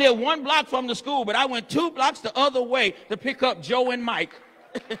 I lived 1 block from the school, but I went 2 blocks the other way to pick up Joe and Mike.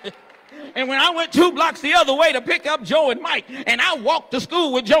 And when I went 2 blocks the other way to pick up Joe and Mike, and I walked to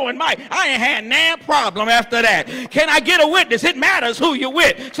school with Joe and Mike, I ain't had no problem after that. Can I get a witness? It matters who you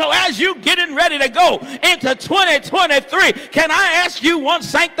with. So as you getting ready to go into 2023, can I ask you one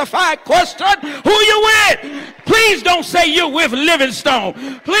sanctified question? Who you with? Please don't say you're with Livingstone.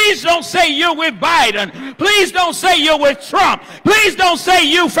 Please don't say you're with Biden. Please don't say you're with Trump. Please don't say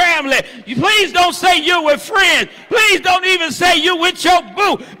you family. Please don't say you're with friends. Please don't even say you're with your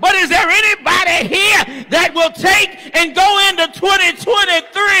boo. But is there anybody here that will take and go into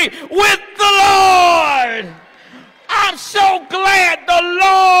 2023 with the Lord? I'm so glad the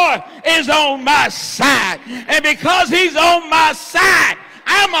Lord is on my side. And because he's on my side,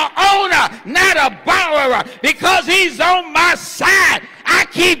 I'm an owner, not a borrower. Because he's on my side, I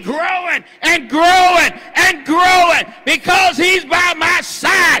keep growing and growing and growing. Because he's by my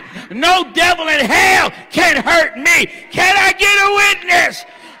side, no devil in hell can hurt me. Can I get a witness?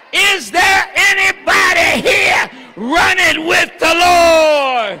 Is there anybody here running with the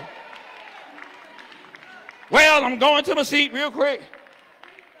Lord? Well, I'm going to my seat real quick.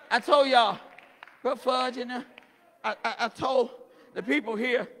 I told y'all, put fudge in there. I told the people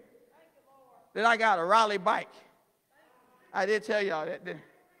here that I got a Raleigh bike. I did tell y'all that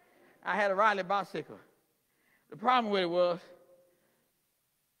I had a Raleigh bicycle. The problem with it was,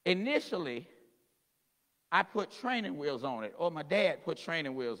 initially, I put training wheels on it, or my dad put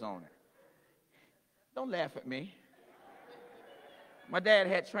training wheels on it. Don't laugh at me. My dad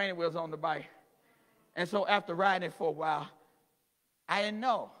had training wheels on the bike. And so after riding it for a while, I didn't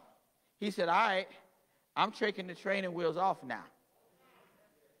know. He said, all right, I'm taking the training wheels off now.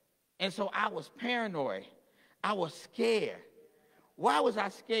 And so I was paranoid. I was scared. Why was I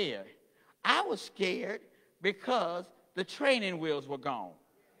scared? I was scared because the training wheels were gone.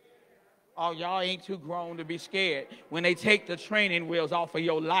 Oh, y'all ain't too grown to be scared when they take the training wheels off of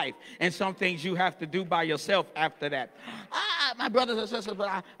your life, and some things you have to do by yourself after that. My brothers and sisters,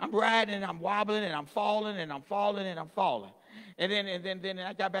 but I'm riding and I'm wobbling and I'm falling and I'm falling and I'm falling. And then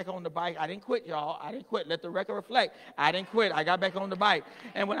I got back on the bike. I didn't quit, y'all. I didn't quit. Let the record reflect. I didn't quit. I got back on the bike.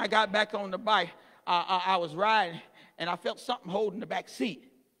 And when I got back on the bike, I was riding, and I felt something holding the back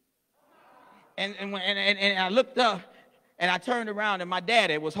seat. And I looked up, and I turned around, and my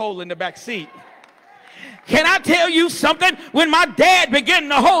daddy was holding the back seat. Can I tell you something? When my dad began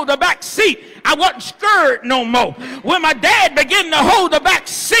to hold the back seat, I wasn't scared no more. When my dad began to hold the back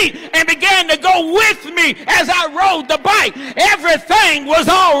seat and began to go with me as I rode the bike, everything was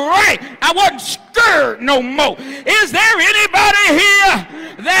all right. I wasn't scared no more. Is there anybody here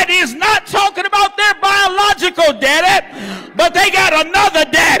that is not talking about their biological daddy, but they got another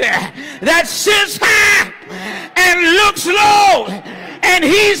daddy that sits high and looks low, and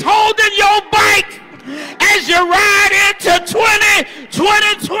he's holding your bike as you ride into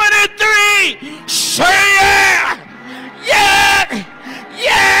 2023? Say yeah, yeah,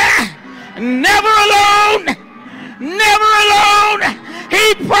 yeah. Never alone, never alone.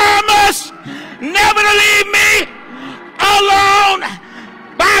 He promised never to leave me alone.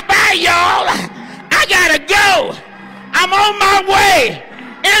 Bye-bye, y'all. I gotta go. I'm on my way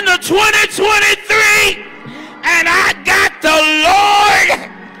into 2023, and I got the Lord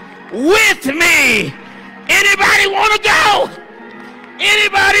with me. Anybody want to go?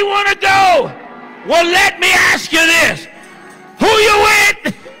 Anybody want to go? Well, let me ask you this. Who you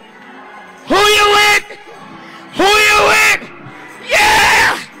with? Who you with? Who you with?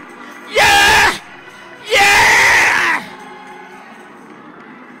 Yeah! Yeah! Yeah!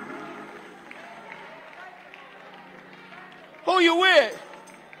 Who you with?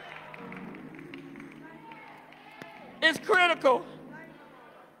 It's critical.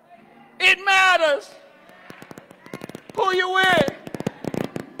 It matters. Who you with?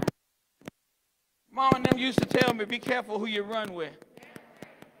 Mom and them used to tell me, be careful who you run with.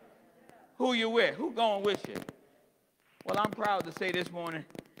 Who you with? Who going with you? Well, I'm proud to say this morning,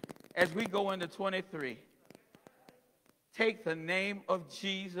 as we go into 23, take the name of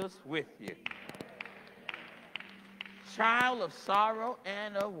Jesus with you. Child of sorrow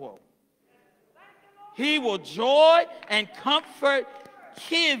and of woe. He will joy and comfort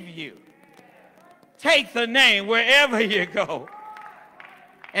give you. Take the name wherever you go.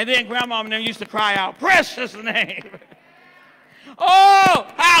 And then grandma and them used to cry out, precious name. Oh,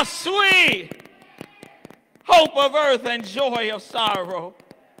 how sweet. Hope of earth and joy of sorrow.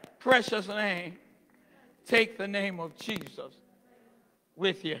 Precious name. Take the name of Jesus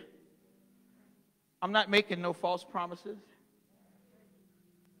with you. I'm not making no false promises.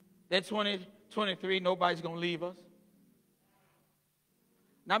 That 2023, nobody's going to leave us.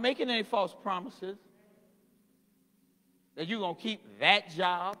 Not making any false promises that you're going to keep that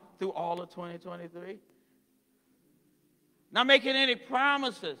job through all of 2023. Not making any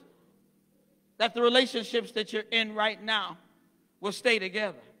promises that the relationships that you're in right now will stay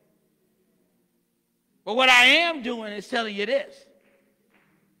together. But what I am doing is telling you this,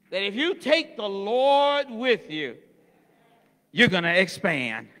 that if you take the Lord with you, you're going to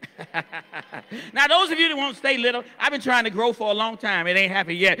expand. Now, those of you that won't stay little, I've been trying to grow for a long time. It ain't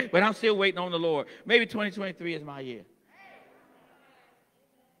happened yet, but I'm still waiting on the Lord. Maybe 2023 is my year.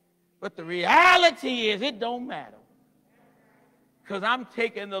 But the reality is it don't matter, because I'm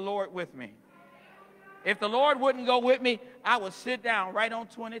taking the Lord with me. If the Lord wouldn't go with me, I would sit down right on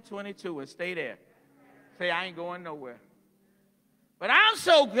 2022 and stay there. Say, I ain't going nowhere. But I'm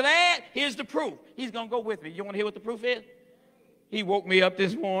so glad. Here's the proof. He's going to go with me. You want to hear what the proof is? He woke me up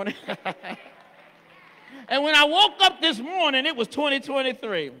this morning. And when I woke up this morning, it was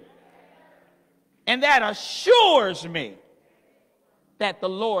 2023. And that assures me that the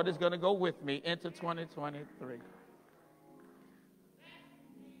Lord is going to go with me into 2023.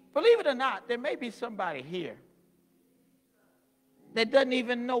 Believe it or not, there may be somebody here that doesn't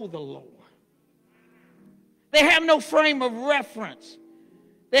even know the Lord. They have no frame of reference.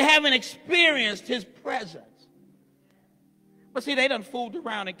 They haven't experienced his presence. But see, they done fooled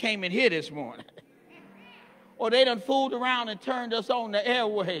around and came in here this morning. Or they done fooled around and turned us on the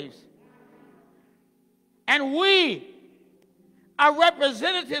airwaves. And we are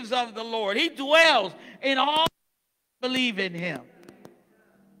representatives of the Lord. He dwells in all who believe in him.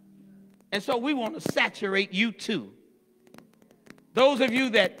 And so we want to saturate you too. Those of you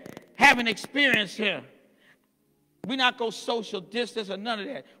that haven't experienced him, we're not going to social distance or none of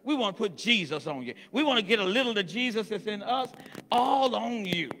that. We want to put Jesus on you. We want to get a little of Jesus that's in us all on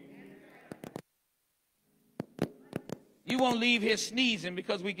you. You won't leave here sneezing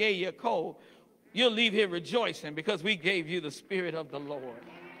because we gave you a cold. You'll leave here rejoicing because we gave you the Spirit of the Lord.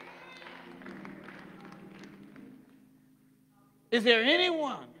 Is there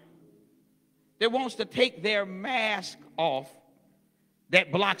anyone that wants to take their mask off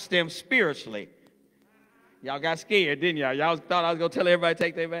that blocks them spiritually? Y'all got scared, didn't y'all? Y'all thought I was going to tell everybody to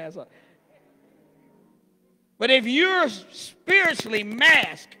take their mask off. But if you're spiritually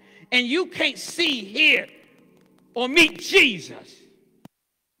masked and you can't see, hear, or meet Jesus,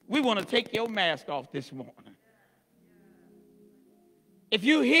 we want to take your mask off this morning. If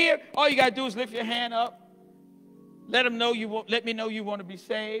you hear, all you got to do is lift your hand up. Let me know you want to be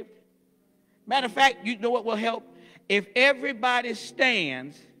saved. Matter of fact, you know what will help? If everybody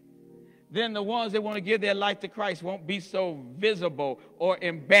stands, then the ones that want to give their life to Christ won't be so visible or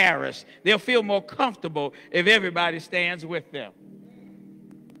embarrassed. They'll feel more comfortable if everybody stands with them.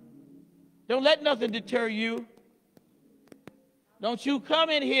 Don't let nothing deter you. Don't you come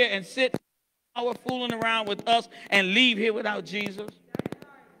in here and sit fooling around with us and leave here without Jesus.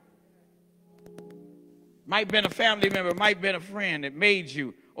 Might have been a family member, might have been a friend that made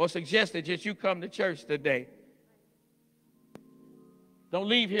you or suggested that you come to church today. Don't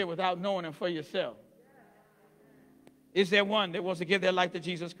leave here without knowing him for yourself. Is there one that wants to give their life to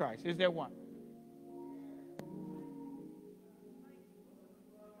Jesus Christ? Is there one?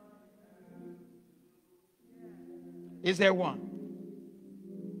 Is there one?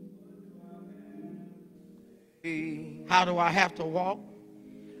 How do I have to walk?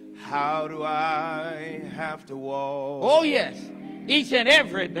 How do I have to walk? Oh, yes. Each and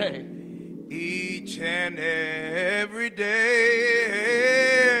every day. Each and every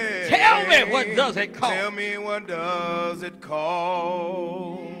day. Tell me, what does it cost? Tell me, what does it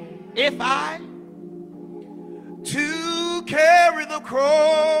cost? If I to carry the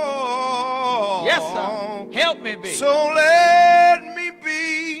cross. Yes, sir. Help me be. So let me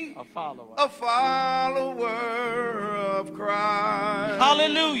be a follower. A follower of Christ.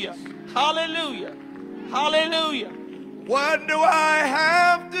 Hallelujah. Hallelujah. Hallelujah. What do I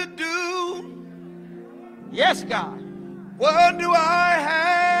have to do? Yes, God. What do I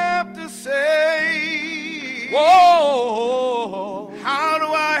have to say? Whoa. How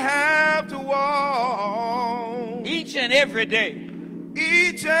do I have to walk? Each and every day.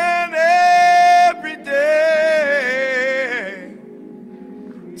 Each and every day.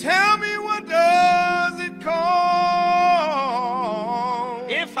 Tell me, what does it cost?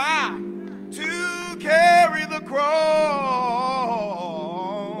 If I to carry the cross.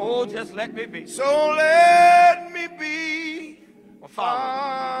 Oh, just let me be. So let me be a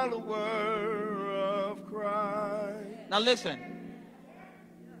follower of Christ. Now listen,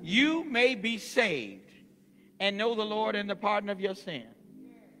 you may be saved and know the Lord and the pardon of your sin,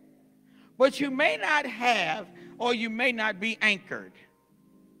 but you may not have, or you may not be anchored.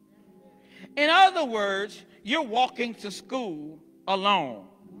 In other words, you're walking to school alone.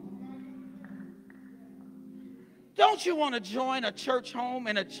 Don't you want to join a church home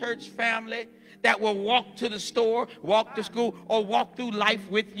and a church family that will walk to the store, walk to school, or walk through life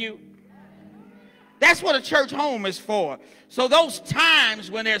with you? That's what a church home is for. So those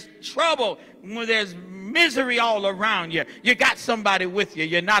times when there's trouble, when there's misery all around you, you got somebody with you.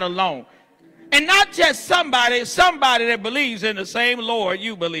 You're not alone. And not just somebody that believes in the same Lord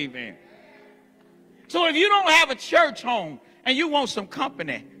you believe in. So if you don't have a church home and you want some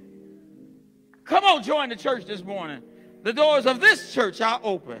company, come on, join the church this morning. The doors of this church are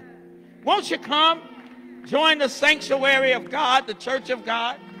open. Won't you come? Join the sanctuary of God, the church of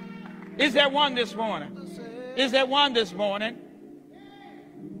God. Is there one this morning? Is there one this morning?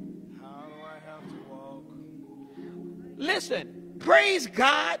 How do I have to walk? Listen, praise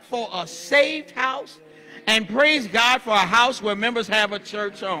God for a saved house, and praise God for a house where members have a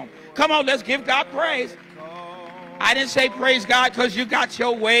church home. Come on, let's give God praise. I didn't say praise God because you got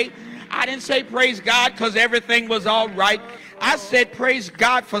your way. I didn't say praise God because everything was all right. I said praise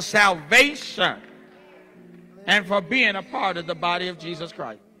God for salvation and for being a part of the body of Jesus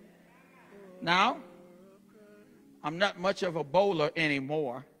Christ. Now, I'm not much of a bowler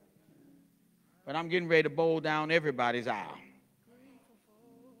anymore, but I'm getting ready to bowl down everybody's aisle.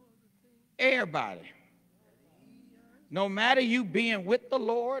 Everybody. No matter you being with the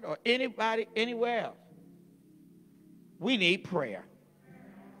Lord or anybody anywhere else, we need prayer.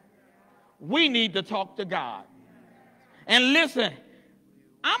 We need to talk to God. And listen,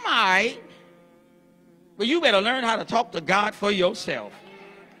 I'm all right, but you better learn how to talk to God for yourself.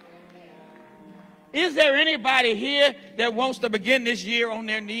 Is there anybody here that wants to begin this year on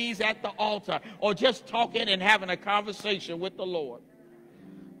their knees at the altar or just talking and having a conversation with the Lord?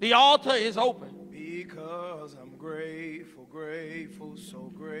 The altar is open. Because I'm grateful, grateful,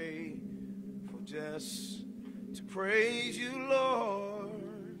 so grateful just to praise you, Lord.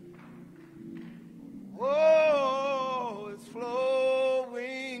 Oh, it's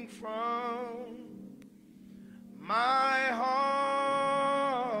flowing from my heart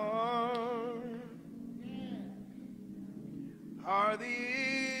are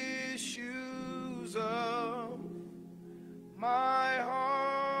the issues of my heart.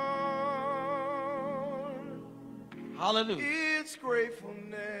 Hallelujah. It's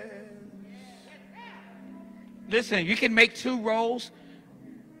gratefulness. Listen, you can make 2 rows.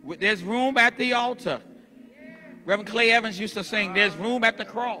 There's room at the altar. Reverend Clay Evans used to sing, there's room at the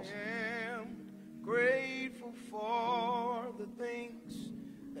cross. I am grateful for the things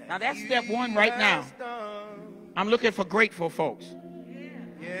that Now that's step 1 right now. I'm looking for grateful folks.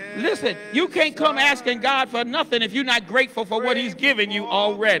 Listen, you can't come asking God for nothing if you're not grateful for what he's given you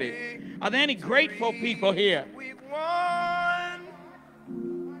already. Are there any grateful people here?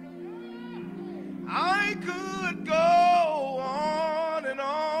 I could go on and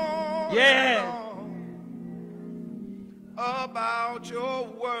on. Yeah. About your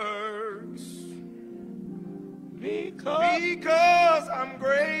works. Because I'm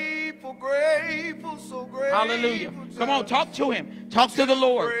grateful, grateful, so grateful. Hallelujah. Come on, talk to him. Talk to the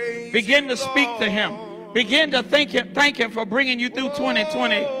Lord. Begin to speak to him. Begin to thank him for bringing you through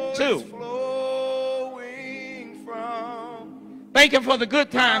 2022. Thank him for the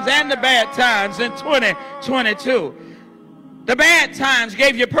good times and the bad times in 2022. The bad times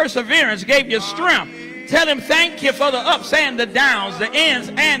gave you perseverance, gave you strength. Tell him thank you for the ups and the downs, the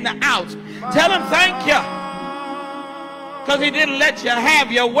ins and the outs. Tell him thank you. Because he didn't let you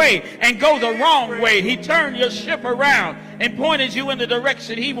have your way and go the wrong way. He turned your ship around and pointed you in the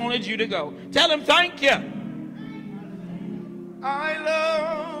direction he wanted you to go. Tell him thank you. I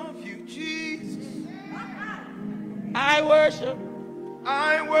love you, Jesus. I worship.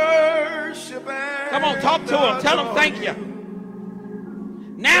 I worship. Come on, talk to him. Tell him thank you.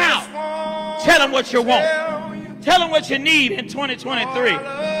 Now, tell him what you want. Tell him what you need in 2023.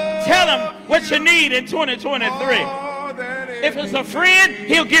 Tell him what you need in 2023. If it's a friend,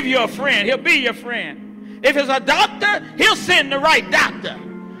 he'll give you a friend. He'll be your friend. If it's a doctor, he'll send the right doctor.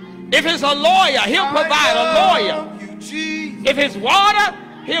 If it's a lawyer, he'll provide a lawyer. If it's water,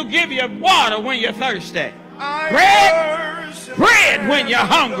 he'll give you water when you're thirsty. Bread when you're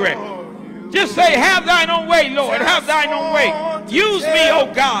hungry. Just say, have thine own way, Lord. Have thine own way. Use me, oh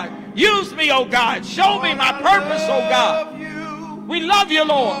God. Use me, oh God. Show me my purpose, oh God. We love you,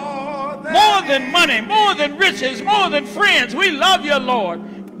 Lord. More than money, more than riches, more than friends. We love you, Lord.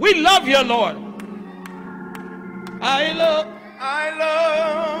 We love you, Lord. I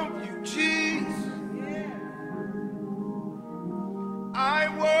love you, Jesus. I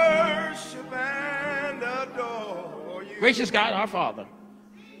worship and adore you. Gracious God, our Father,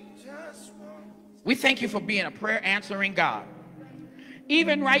 we thank you for being a prayer answering God.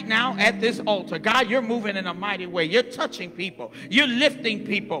 Even right now at this altar, God, you're moving in a mighty way. You're touching people. You're lifting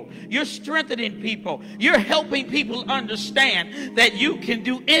people. You're strengthening people. You're helping people understand that you can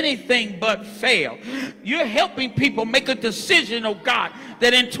do anything but fail. You're helping people make a decision, oh God,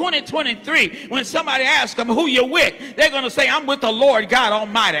 that in 2023, when somebody asks them who you're with, they're going to say, I'm with the Lord God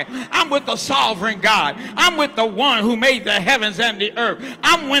Almighty. I'm with the sovereign God. I'm with the one who made the heavens and the earth.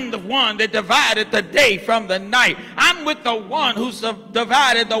 I'm with the one that divided the day from the night. I'm with the one who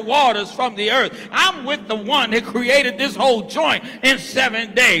divided the waters from the earth. I'm with the one that created this whole joint in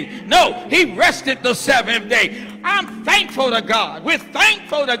 7 days. No, he rested the seventh day. I'm thankful to God. We're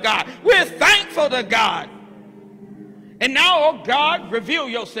thankful to God. We're thankful to God. And now, oh God, reveal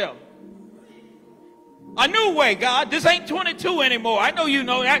yourself. A new way, God. This ain't 22 anymore. I know you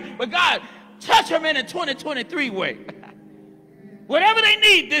know that. But God, touch them in a 2023 way. Whatever they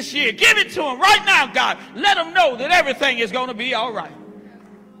need this year, give it to them right now, God. Let them know that everything is going to be all right.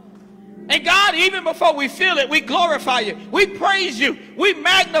 And God, even before we feel it, we glorify you. We praise you. We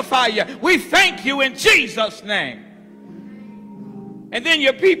magnify you. We thank you in Jesus' name. And then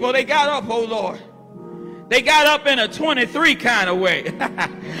your people, they got up, oh Lord. They got up in a 23 kind of way.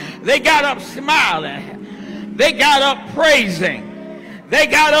 They got up smiling. They got up praising. They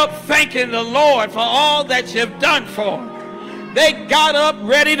got up thanking the Lord for all that you've done for them. They got up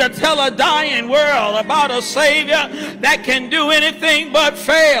ready to tell a dying world about a Savior that can do anything but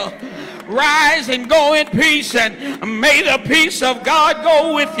fail. Rise and go in peace, and may the peace of God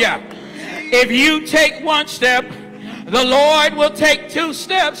go with you. If you take one step, the Lord will take 2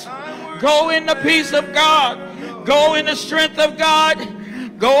 steps. Go in the peace of God. Go in the strength of God.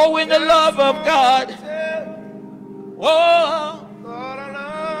 Go in the love of God. Oh,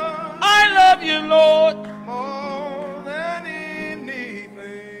 I love you, Lord. More than anything.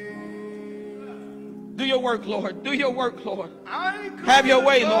 Do your work, Lord. Do your work, Lord. I could Have your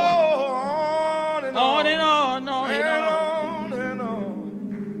way, go Lord. On and On and on, on and on. and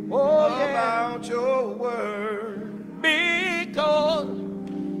on Oh, yeah. about your word. Because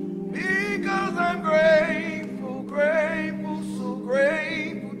I'm grateful, grateful, so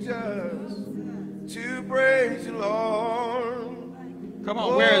grateful just to praise you, Lord. come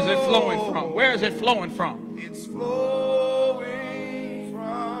on, where is it flowing from? Where is it flowing from? It's flowing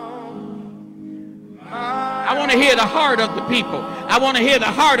from my I want to hear the heart of the people. I want to hear the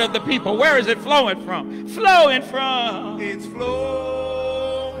heart of the people. Where is it flowing from? Flowing from. It's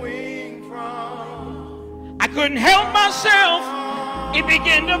flowing from. I couldn't help myself. It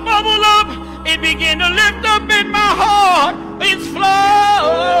began to bubble up. It began to lift up in my heart. It's flowing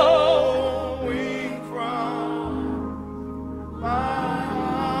from my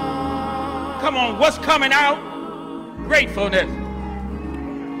heart. Come on, what's coming out? Gratefulness.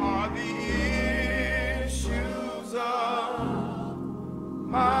 Are the issues of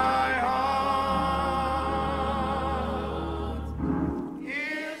my heart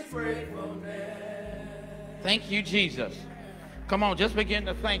is gratefulness. Thank you, Jesus. Come on, just begin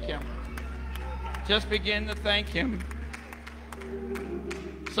to thank him. Just begin to thank him.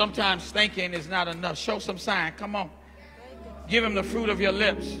 Sometimes thanking is not enough. Show some sign. Come on. Give him the fruit of your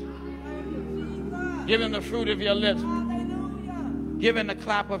lips. Give him the fruit of your lips. Give him the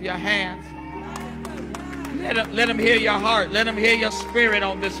clap of your hands. Let him hear your heart. Let him hear your spirit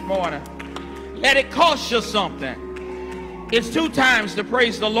on this morning. Let it cost you something. It's 2 times to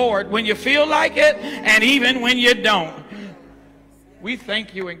praise the Lord, when you feel like it and even when you don't. We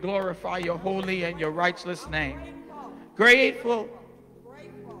thank you and glorify your holy and your righteous name. Grateful.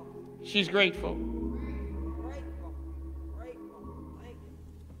 She's grateful.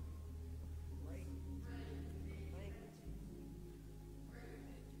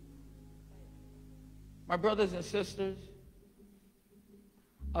 My brothers and sisters,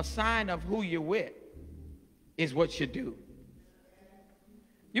 a sign of who you're with is what you do.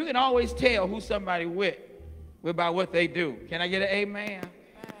 You can always tell who somebody with by what they do. Can I get an amen?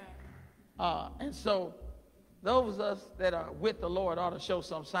 And so those of us that are with the Lord ought to show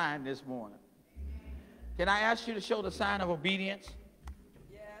some sign this morning. Can I ask you to show the sign of obedience?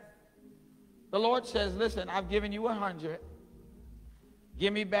 Yes. The Lord says, listen, I've given you 100.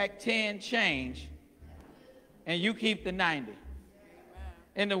 Give me back 10 change, and you keep the 90.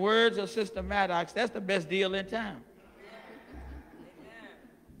 In the words of Sister Maddox, that's the best deal in town.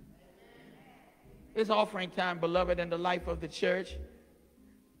 It's offering time, beloved, in the life of the church.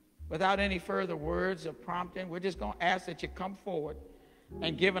 Without any further words of prompting, we're just going to ask that you come forward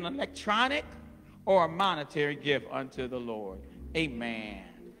and give an electronic or a monetary gift unto the Lord. Amen.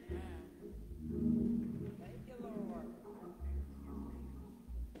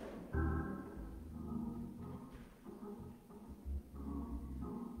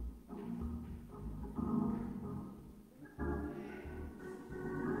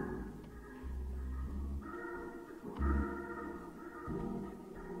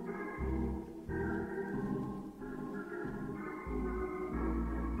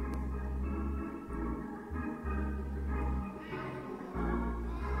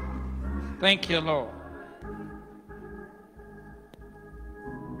 Thank you, Lord. Thank you, Lord.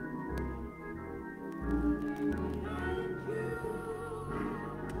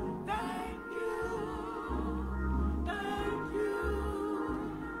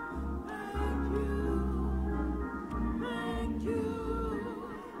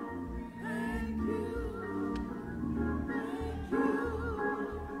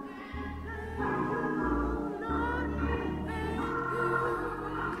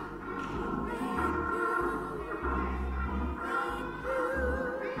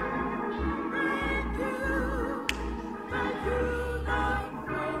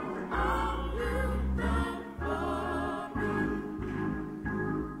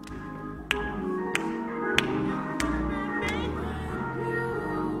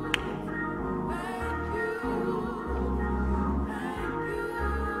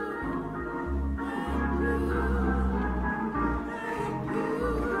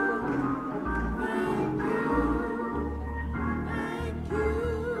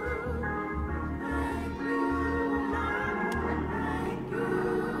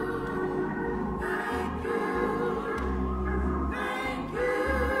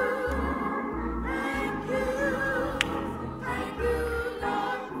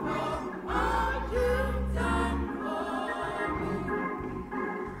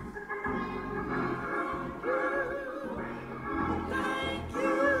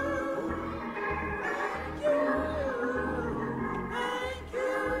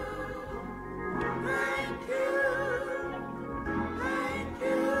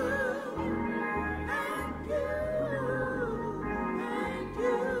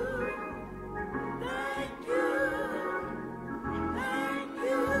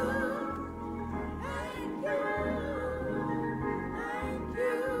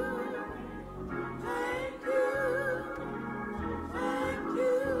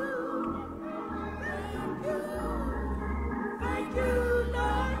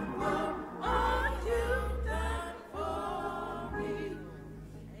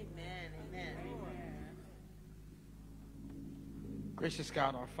 Gracious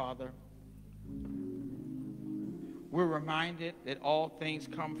God, our Father, we're reminded that all things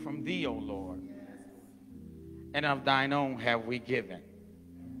come from thee, O Lord, and of thine own have we given.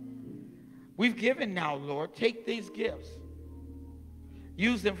 We've given now, Lord. Take these gifts.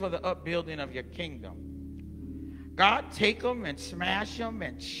 Use them for the upbuilding of your kingdom. God, take them and smash them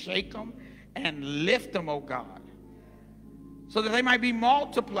and shake them and lift them, O God, so that they might be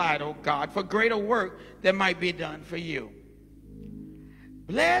multiplied, O God, for greater work that might be done for you.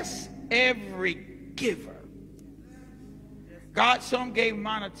 Bless every giver. God, some gave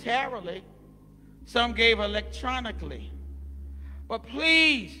monetarily, some gave electronically. But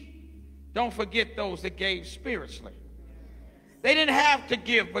please don't forget those that gave spiritually. They didn't have to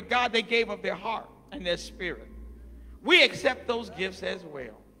give, but God, they gave of their heart and their spirit. We accept those gifts as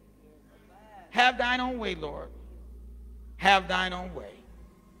well. Have thine own way, Lord. Have thine own way.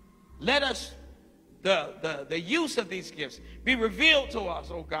 Let us, the use of these gifts be revealed to us,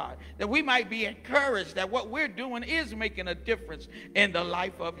 oh God, that we might be encouraged that what we're doing is making a difference in the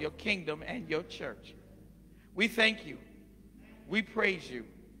life of your kingdom and your church. We thank you, we praise you,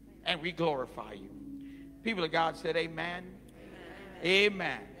 and we glorify you. People of God said amen,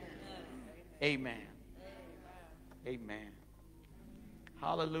 amen, amen, amen.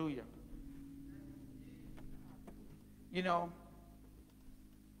 Hallelujah. You know,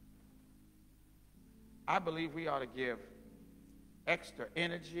 I believe we ought to give extra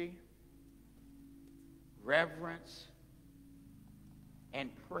energy, reverence, and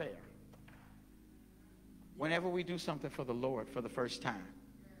prayer whenever we do something for the Lord for the first time.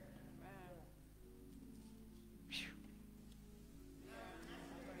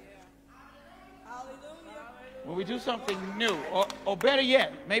 When we do something new, or better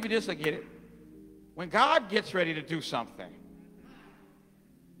yet, maybe this will get it. When God gets ready to do something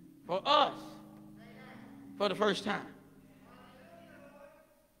for us for the first time.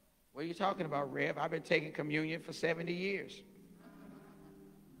 What are you talking about, Rev? I've been taking communion for 70 years.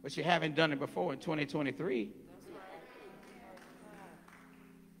 But you haven't done it before in 2023.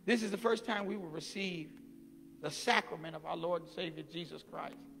 This is the first time we will receive the sacrament of our Lord and Savior Jesus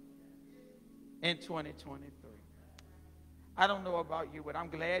Christ in 2023. I don't know about you, but I'm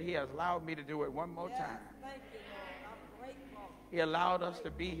glad he has allowed me to do it one more time. Thank you, Lord. I'm grateful. He allowed us to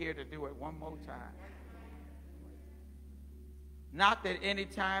be here to do it one more time. Not that any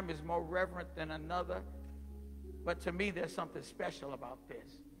time is more reverent than another, but to me there's something special about this.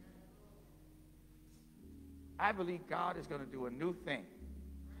 I believe God is going to do a new thing.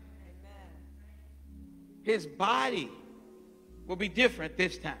 Amen. His body will be different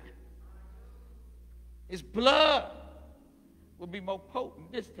this time. His blood will be more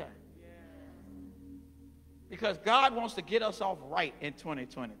potent this time. Because God wants to get us off right in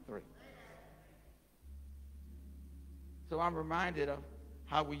 2023. So I'm reminded of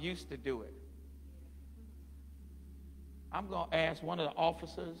how we used to do it. I'm going to ask one of the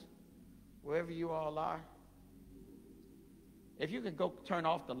officers, wherever you all are, if you can go turn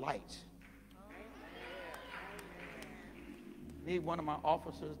off the lights. Need one of my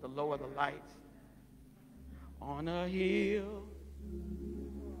officers to lower the lights. On a hill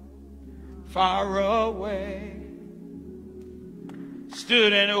far away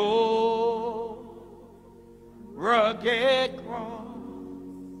stood an old rugged cross,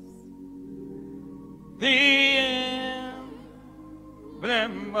 the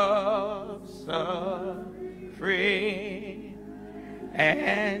emblem of suffering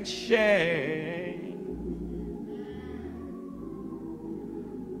and shame.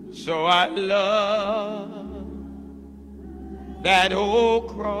 So I love that old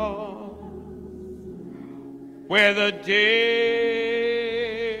cross where the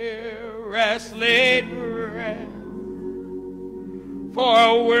dearest laid rest for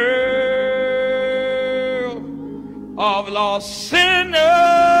a world of lost sinners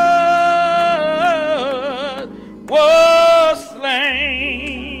was slain.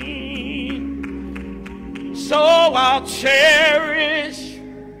 So I'll cherish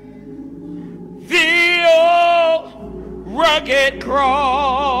the old rugged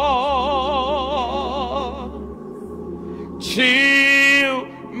cross till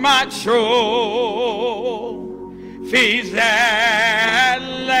my trophies at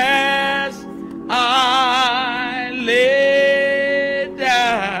last I lay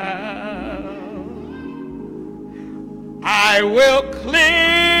down. I will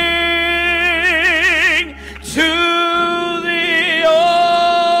cling to the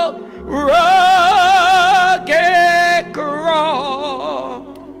old rugged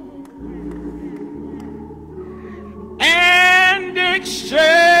cross and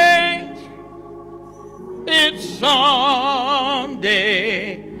exchange it someday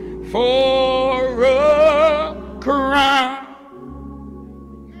for a crown.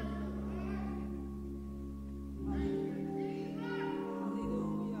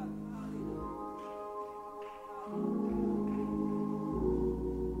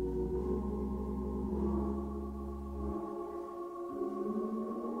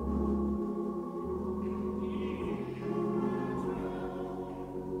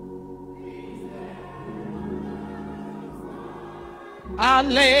 I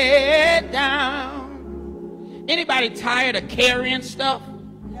lay it down. Anybody tired of carrying stuff?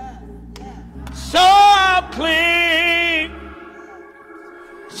 So I'll cling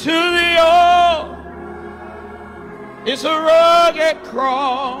to the old. It's a rugged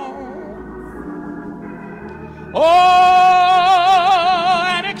cross. Oh,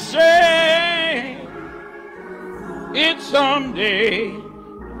 and exchange someday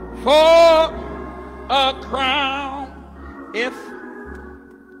for a crown. If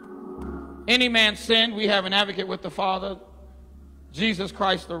any man sin, we have an advocate with the Father, Jesus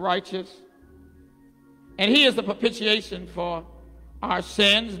Christ the righteous. And he is the propitiation for our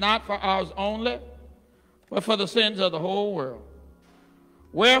sins, not for ours only, but for the sins of the whole world.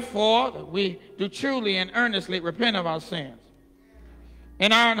 Wherefore, we do truly and earnestly repent of our sins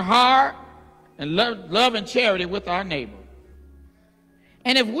in our heart and love and charity with our neighbor.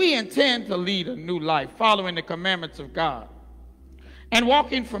 And if we intend to lead a new life, following the commandments of God, and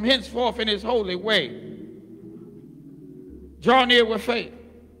walking from henceforth in his holy way, draw near with faith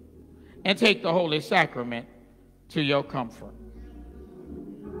and take the holy sacrament to your comfort.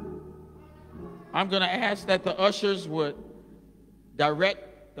 I'm going to ask that the ushers would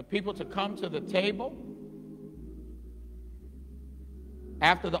direct the people to come to the table.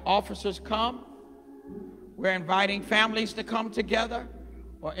 After the officers come, we're inviting families to come together,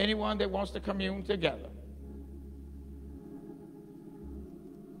 or anyone that wants to commune together.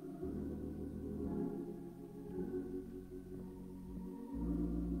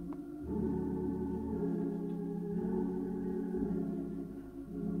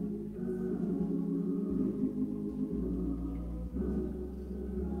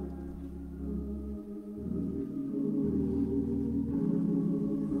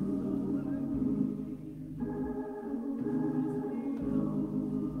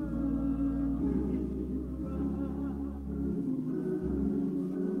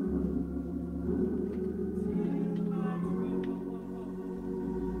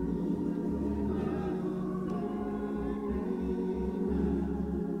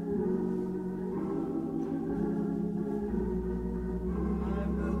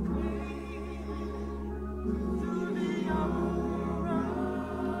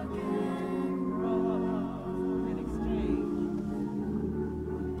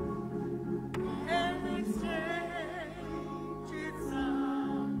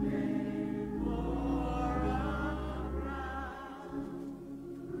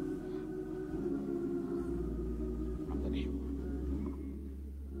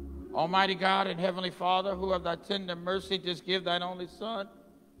 Almighty God and Heavenly Father, who of thy tender mercy just give thine only Son,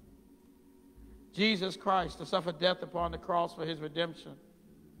 Jesus Christ, to suffer death upon the cross for his redemption,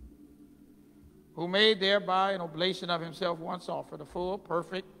 who made thereby an oblation of himself once offered, a full,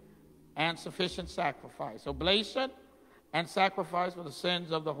 perfect, and sufficient sacrifice. Oblation and sacrifice for the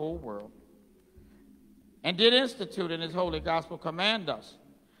sins of the whole world. And did institute in his holy gospel command us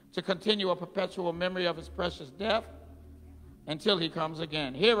to continue a perpetual memory of his precious death until he comes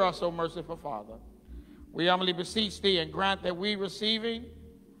again. Hear us, O merciful Father. We humbly beseech thee, and grant that we, receiving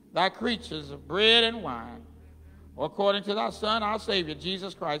thy creatures of bread and wine, according to thy Son, our Savior,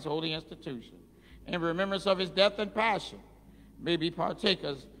 Jesus Christ, holy institution, in remembrance of his death and passion, may be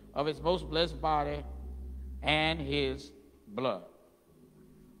partakers of his most blessed body and his blood.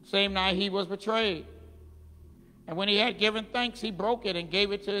 Same night he was betrayed. And when he had given thanks, he broke it and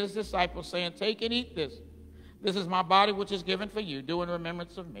gave it to his disciples, saying, take and eat this. This is my body which is given for you. Do in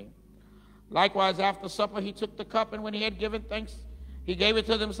remembrance of me. Likewise, after supper, he took the cup, and when he had given thanks, he gave it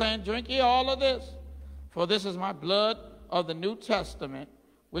to them, saying, drink ye all of this, for this is my blood of the New Testament,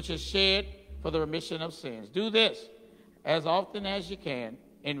 which is shed for the remission of sins. Do this as often as you can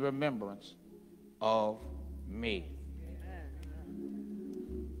in remembrance of me.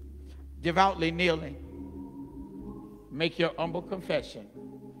 Amen. Devoutly kneeling, make your humble confession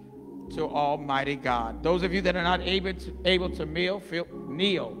to Almighty God. Those of you that are not able to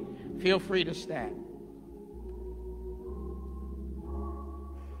kneel, feel free to stand.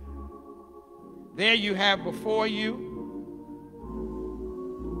 There you have before you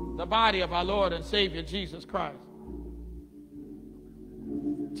the body of our Lord and Savior Jesus Christ.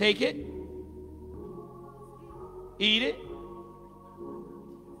 Take it, eat it,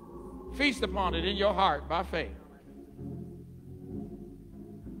 feast upon it in your heart by faith.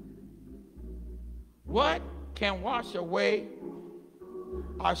 What can wash away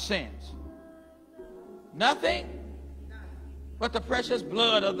our sins? Nothing but the precious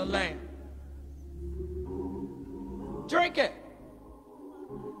blood of the Lamb. Drink it.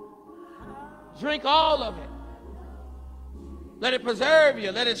 Drink all of it. Let it preserve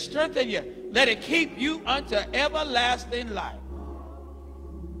you. Let it strengthen you. Let it keep you unto everlasting life.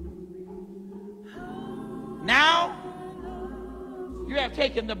 Now, you have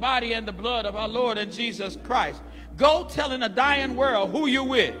taken the body and the blood of our Lord and Jesus Christ. Go telling a dying world who you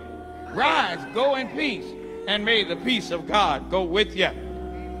with. Rise, go in peace, and may the peace of God go with you.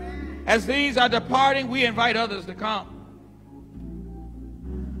 As these are departing, we invite others to come.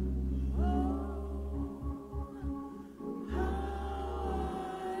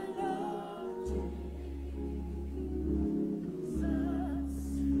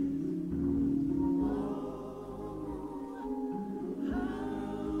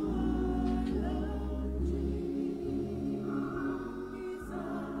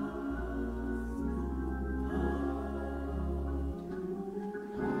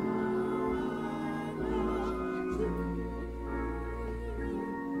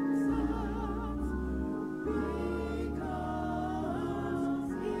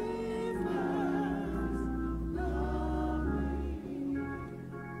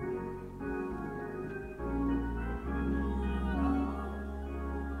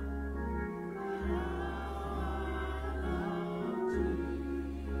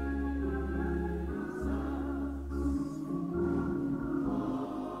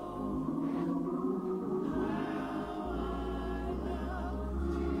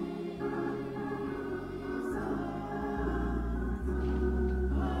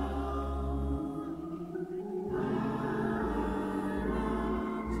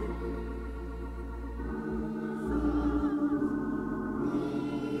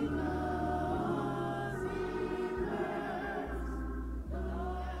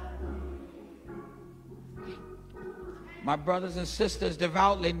 My brothers and sisters,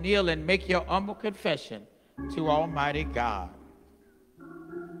 devoutly kneel and make your humble confession to Almighty God.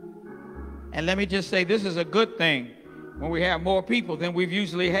 And let me just say, this is a good thing when we have more people than we've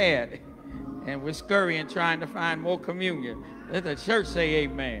usually had. And we're scurrying trying to find more communion. Let the church say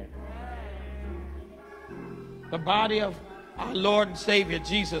amen. The body of our Lord and Savior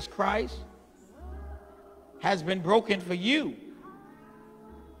Jesus Christ has been broken for you.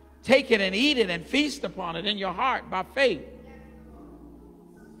 Take it and eat it and feast upon it in your heart by faith.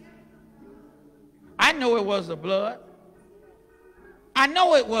 I know it was the blood. I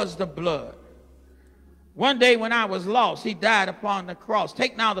know it was the blood. One day when I was lost, he died upon the cross.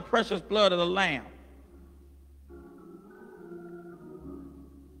 Take now the precious blood of the Lamb.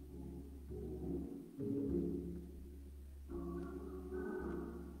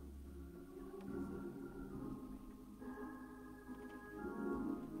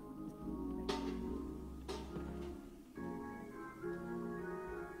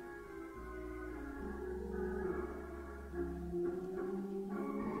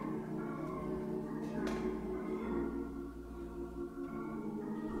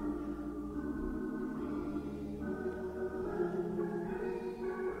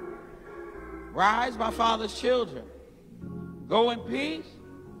 Rise, my Father's children. Go in peace,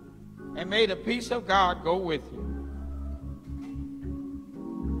 and may the peace of God go with you.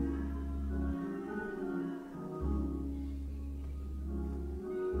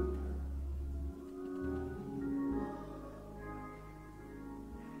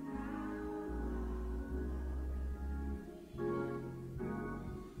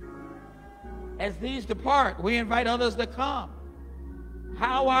 As these depart, we invite others to come.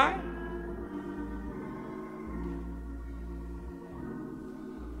 How I?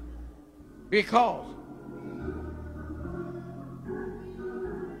 Because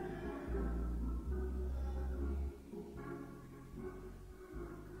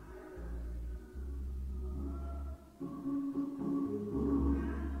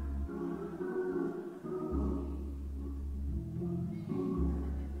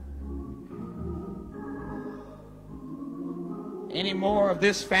any more of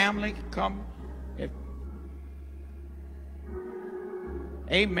this family come?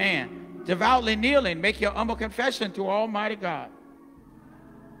 Amen. Devoutly kneeling, make your humble confession to Almighty God.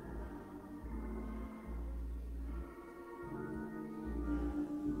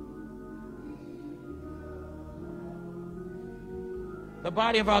 The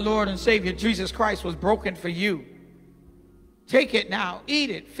body of our Lord and Savior Jesus Christ was broken for you. Take it now,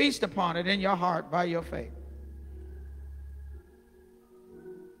 eat it, feast upon it in your heart by your faith.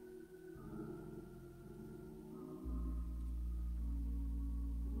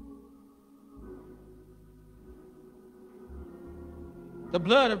 The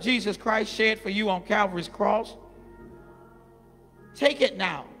blood of Jesus Christ shed for you on Calvary's cross. Take it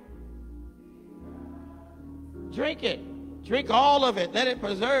now. Drink it. Drink all of it. Let it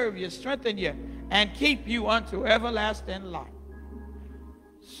preserve you, strengthen you, and keep you unto everlasting life.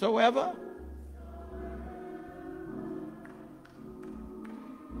 So ever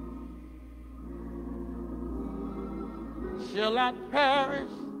shall not perish,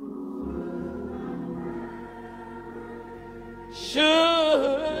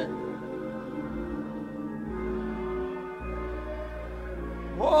 should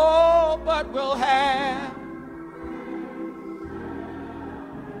but will have.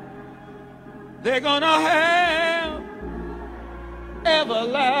 They're gonna have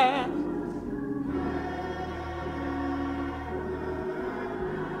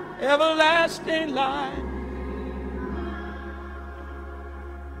everlasting life.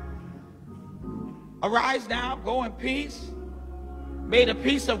 Arise now, go in peace. May the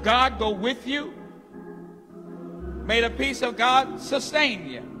peace of God go with you. May the peace of God sustain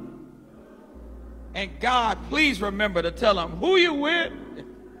you. And God, please remember to tell them who you with.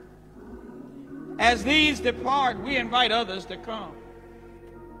 As these depart, we invite others to come.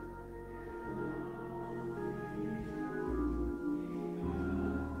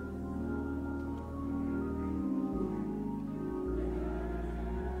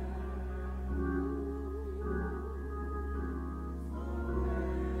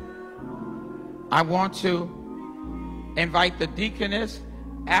 I want to invite the deaconess,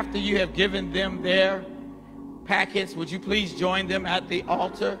 after you have given them their packets, would you please join them at the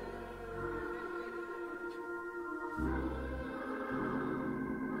altar?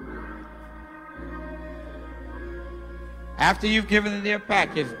 After you've given them their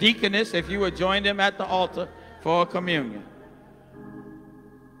packets, deaconess, if you would join them at the altar for communion.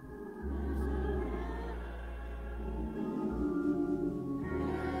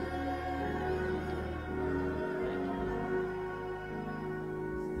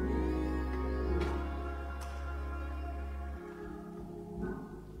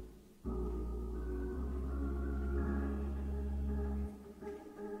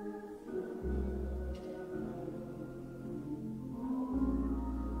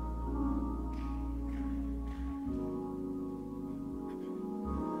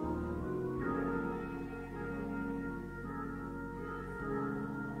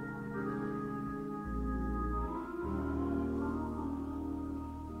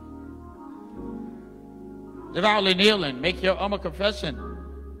 Devoutly kneeling, make your humble confession.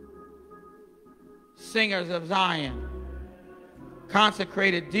 Singers of Zion,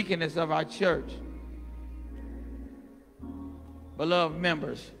 consecrated deaconess of our church, beloved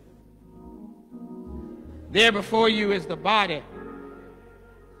members. There before you is the body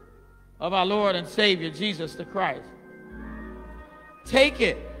of our Lord and Savior, Jesus the Christ. Take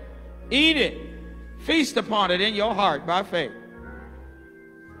it, eat it, feast upon it in your heart by faith.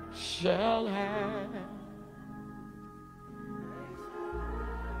 Shall have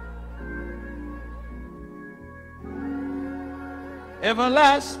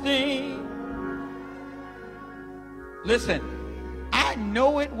everlasting. Listen, I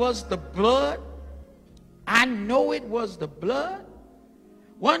know it was the blood. I know it was the blood.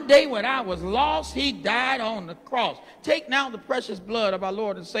 One day when I was lost, he died on the cross. Take now the precious blood of our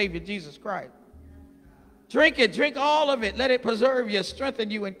Lord and Savior Jesus Christ. Drink it, drink all of it. Let it preserve you, strengthen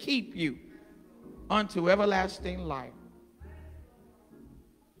you, and keep you unto everlasting life.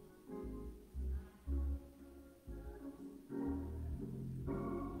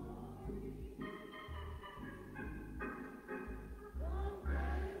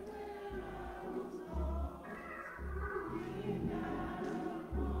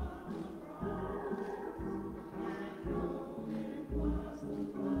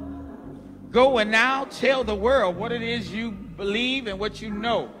 Go and now tell the world what it is you believe and what you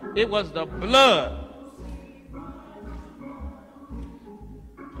know. It was the blood.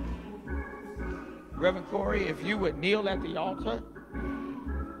 Reverend Corey, if you would kneel at the altar.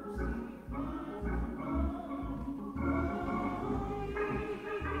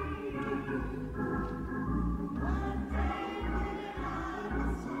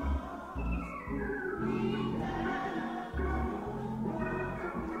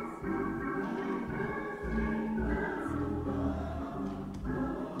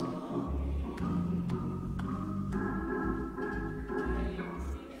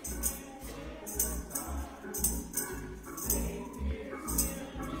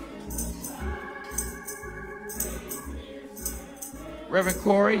 Reverend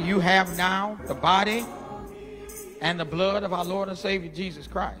Corey, you have now the body and the blood of our Lord and Savior Jesus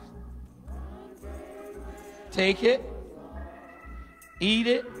Christ. Take it, eat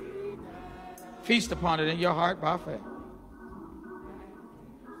it, feast upon it in your heart by faith.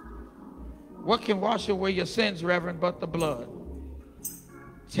 What can wash away your sins, Reverend, but the blood?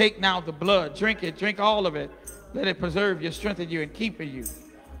 Take now the blood, drink it, drink all of it. Let it preserve you, strengthen you, and keep you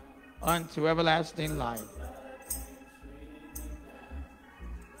unto everlasting life.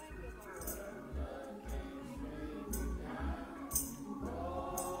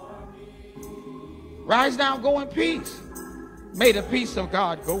 Rise now, go in peace. May the peace of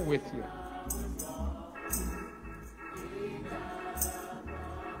God go with you.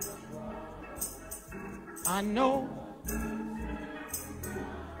 I know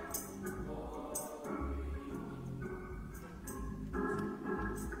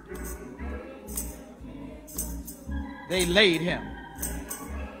they laid him.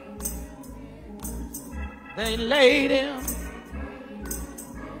 They laid him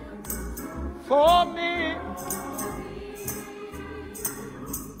for me.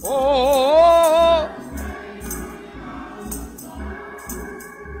 Oh,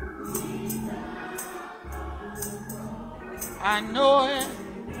 I know it.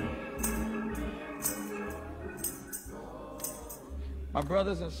 My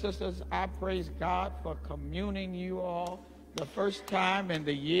brothers and sisters, I praise God for communing you all the first time in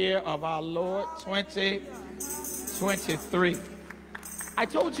the year of our Lord 2023. I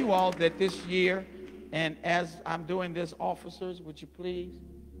told you all that this year, and as I'm doing this, officers, would you please?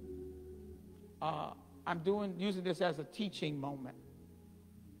 I'm using this as a teaching moment.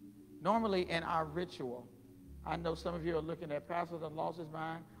 Normally in our ritual, I know some of you are looking at pastor that lost his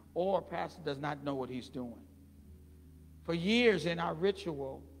mind, or pastor does not know what he's doing. For years in our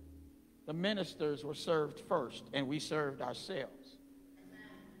ritual, the ministers were served first, and we served ourselves.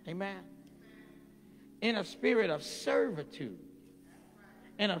 Amen. In a spirit of servitude,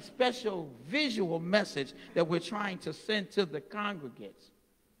 in a special visual message that we're trying to send to the congregants.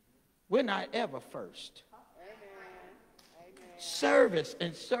 We're not ever first. Amen. Service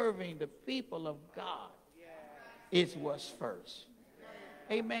and serving the people of God is what's first.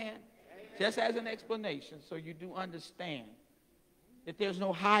 Amen. Just as an explanation, so you do understand that there's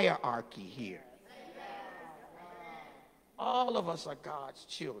no hierarchy here. All of us are God's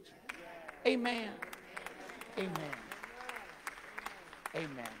children. Amen. Amen.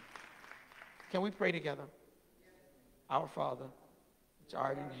 Amen. Can we pray together? Our Father, which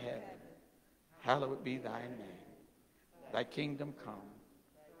art in heaven, hallowed be thy name. Thy kingdom come,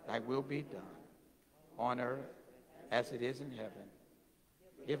 thy will be done, on earth as it is in heaven.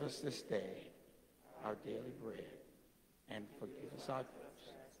 Give us this day our daily bread, and forgive us our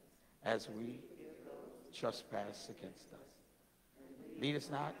debts as we trespass against us. Lead us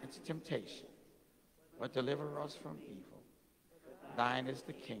not into temptation, but deliver us from evil. Thine is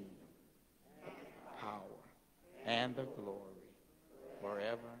the kingdom, the power, and the glory,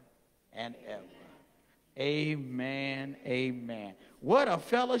 forever and ever. Amen, amen. What a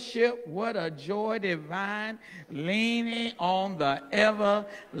fellowship, what a joy divine, leaning on the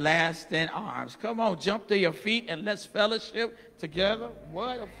everlasting arms. Come on, jump to your feet and let's fellowship together.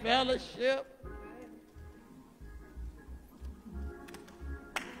 What a fellowship.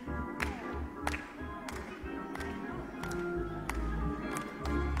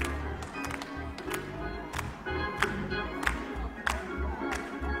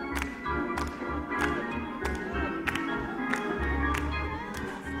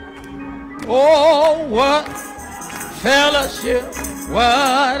 Oh, what fellowship,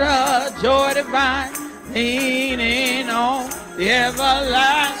 what a joy divine, leaning on the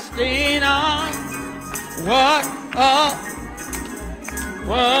everlasting arm. What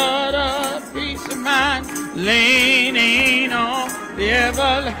a peace of mind, leaning on the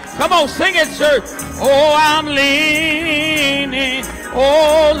everlasting. Come on, sing it, church. Oh, I'm leaning,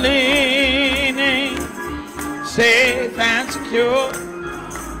 oh, leaning, safe and secure.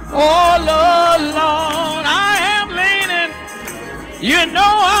 All alone, I am leaning. You know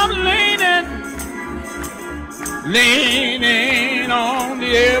I'm leaning on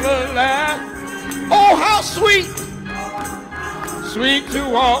the everlasting. Oh, how sweet, sweet to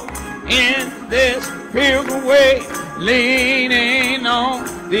walk in this pilgrim way, leaning on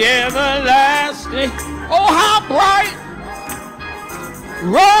the everlasting. Oh, how bright,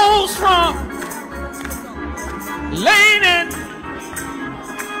 rose from leaning.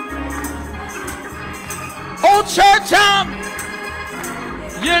 Oh, church,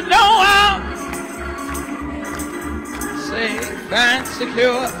 you know I'm safe and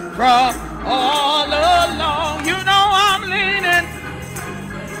secure from all along. You know I'm leaning.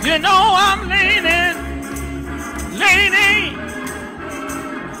 You know I'm leaning.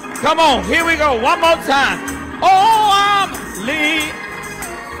 Come on, here we go. One more time. Oh, I'm leaning.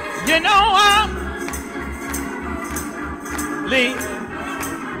 You know I'm leaning.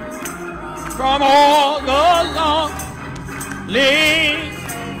 From all along, leaning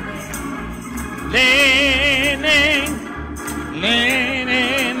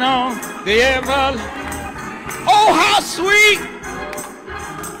on the ever. Oh, how sweet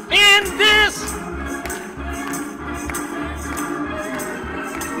in this.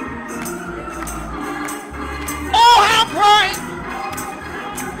 Oh, how bright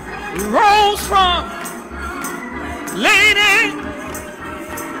rose from leaning.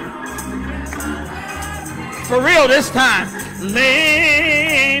 For real this time.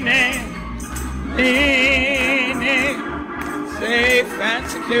 Leaning, safe and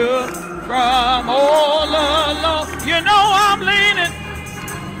secure from all alone. You know I'm leaning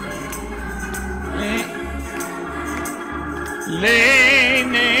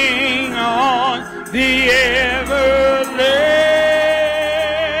on the everlasting.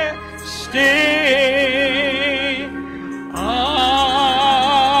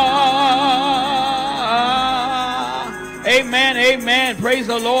 Amen, amen. Praise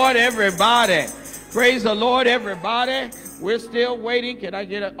the Lord, everybody. Praise the Lord, everybody. We're still waiting. Can I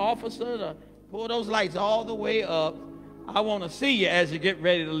get an officer to pull those lights all the way up? I want to see you as you get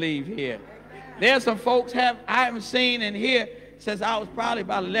ready to leave here. There's some folks I haven't seen in here since I was probably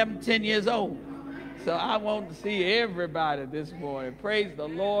about 11, 10 years old. So I want to see everybody this morning. Praise the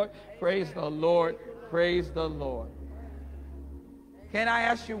Lord, praise the Lord, praise the Lord. Can I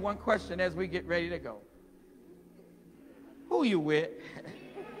ask you one question as we get ready to go? Who you with?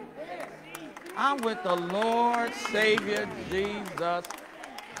 I'm with the Lord Savior Jesus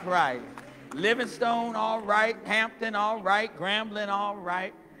Christ. Livingstone, all right. Hampton, all right. Grambling, all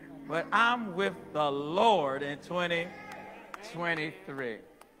right. But I'm with the Lord in 2023.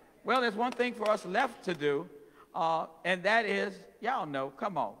 Well, there's one thing for us left to do, and that is, y'all know,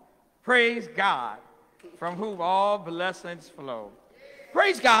 come on. Praise God, from whom all blessings flow.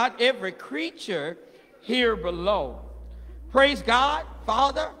 Praise God, every creature here below. Praise God,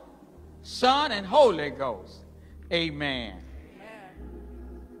 Father, Son, and Holy Ghost. Amen.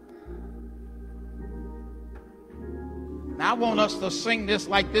 Now I want us to sing this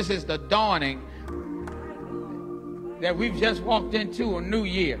like this is the dawning that we've just walked into a new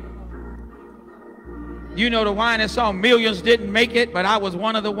year. You know the whining song, millions didn't make it, but I was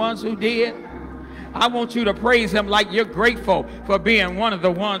one of the ones who did. I want you to praise him like you're grateful for being one of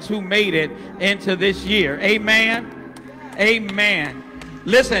the ones who made it into this year. Amen. Amen.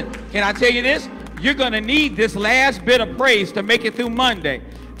 Listen, can I tell you this? You're going to need this last bit of praise to make it through Monday,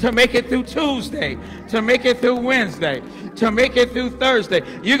 to make it through Tuesday, to make it through Wednesday, to make it through Thursday.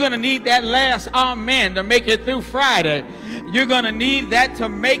 You're going to need that last amen to make it through Friday. You're going to need that to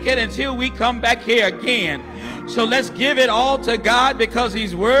make it until we come back here again. So let's give it all to God because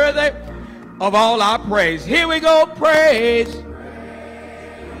he's worthy of all our praise. Here we go. Praise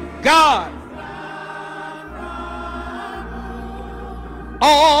God.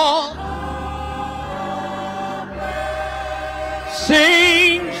 All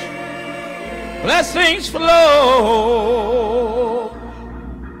sings, blessings flow.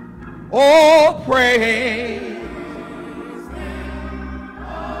 Oh, praise.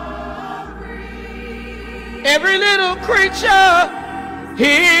 Every little creature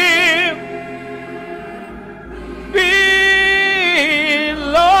here below.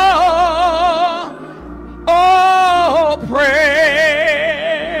 Oh, praise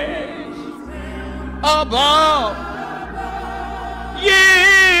above.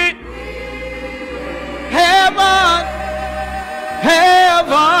 Ye heaven,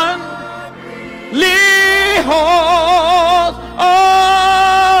 heavenly hosts. Oh,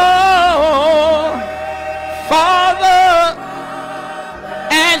 Father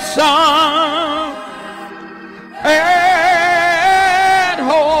and Son and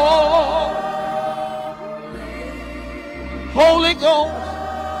Holy Ghost.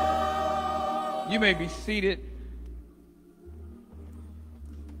 You may be seated.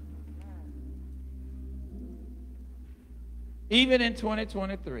 Even in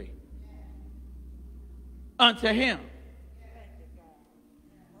 2023, unto him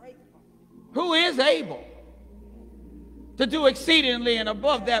who is able to do exceedingly and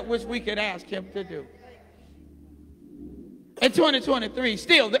above that which we could ask him to do. In 2023,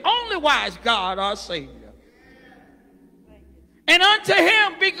 still the only wise God, our Savior. And unto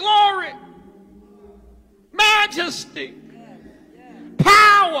him be glory, majesty,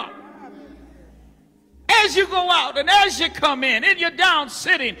 power, as you go out and as you come in your down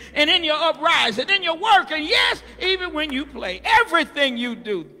sitting and in your uprising, in your work, and yes, even when you play, everything you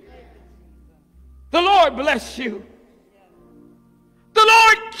do. The Lord bless you. The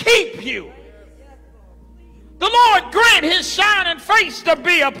Lord keep you. The Lord grant his shining face to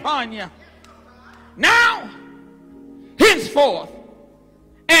be upon you. Now, henceforth,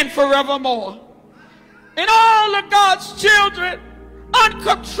 and forevermore. And all of God's children,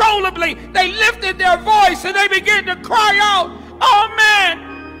 uncontrollably, they lifted their voice and they began to cry out, Amen,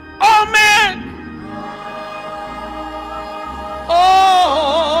 Amen,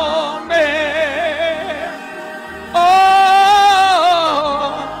 Amen,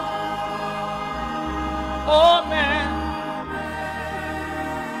 Amen,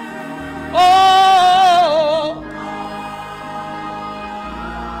 oh,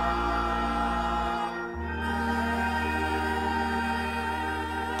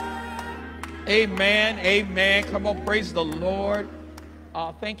 amen, amen. Come on, praise the Lord.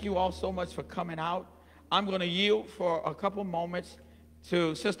 Thank you all so much for coming out. I'm going to yield for a couple moments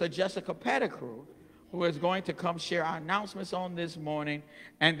to Sister Jessica Pettigrew, who is going to come share our announcements on this morning,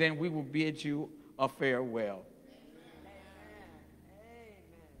 and then we will bid you a farewell.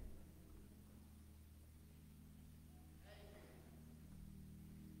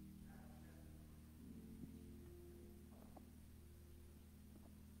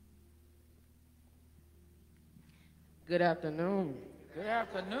 Good afternoon. Good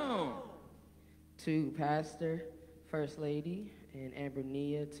afternoon. To Pastor, First Lady, and Amber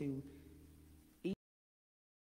Nia, to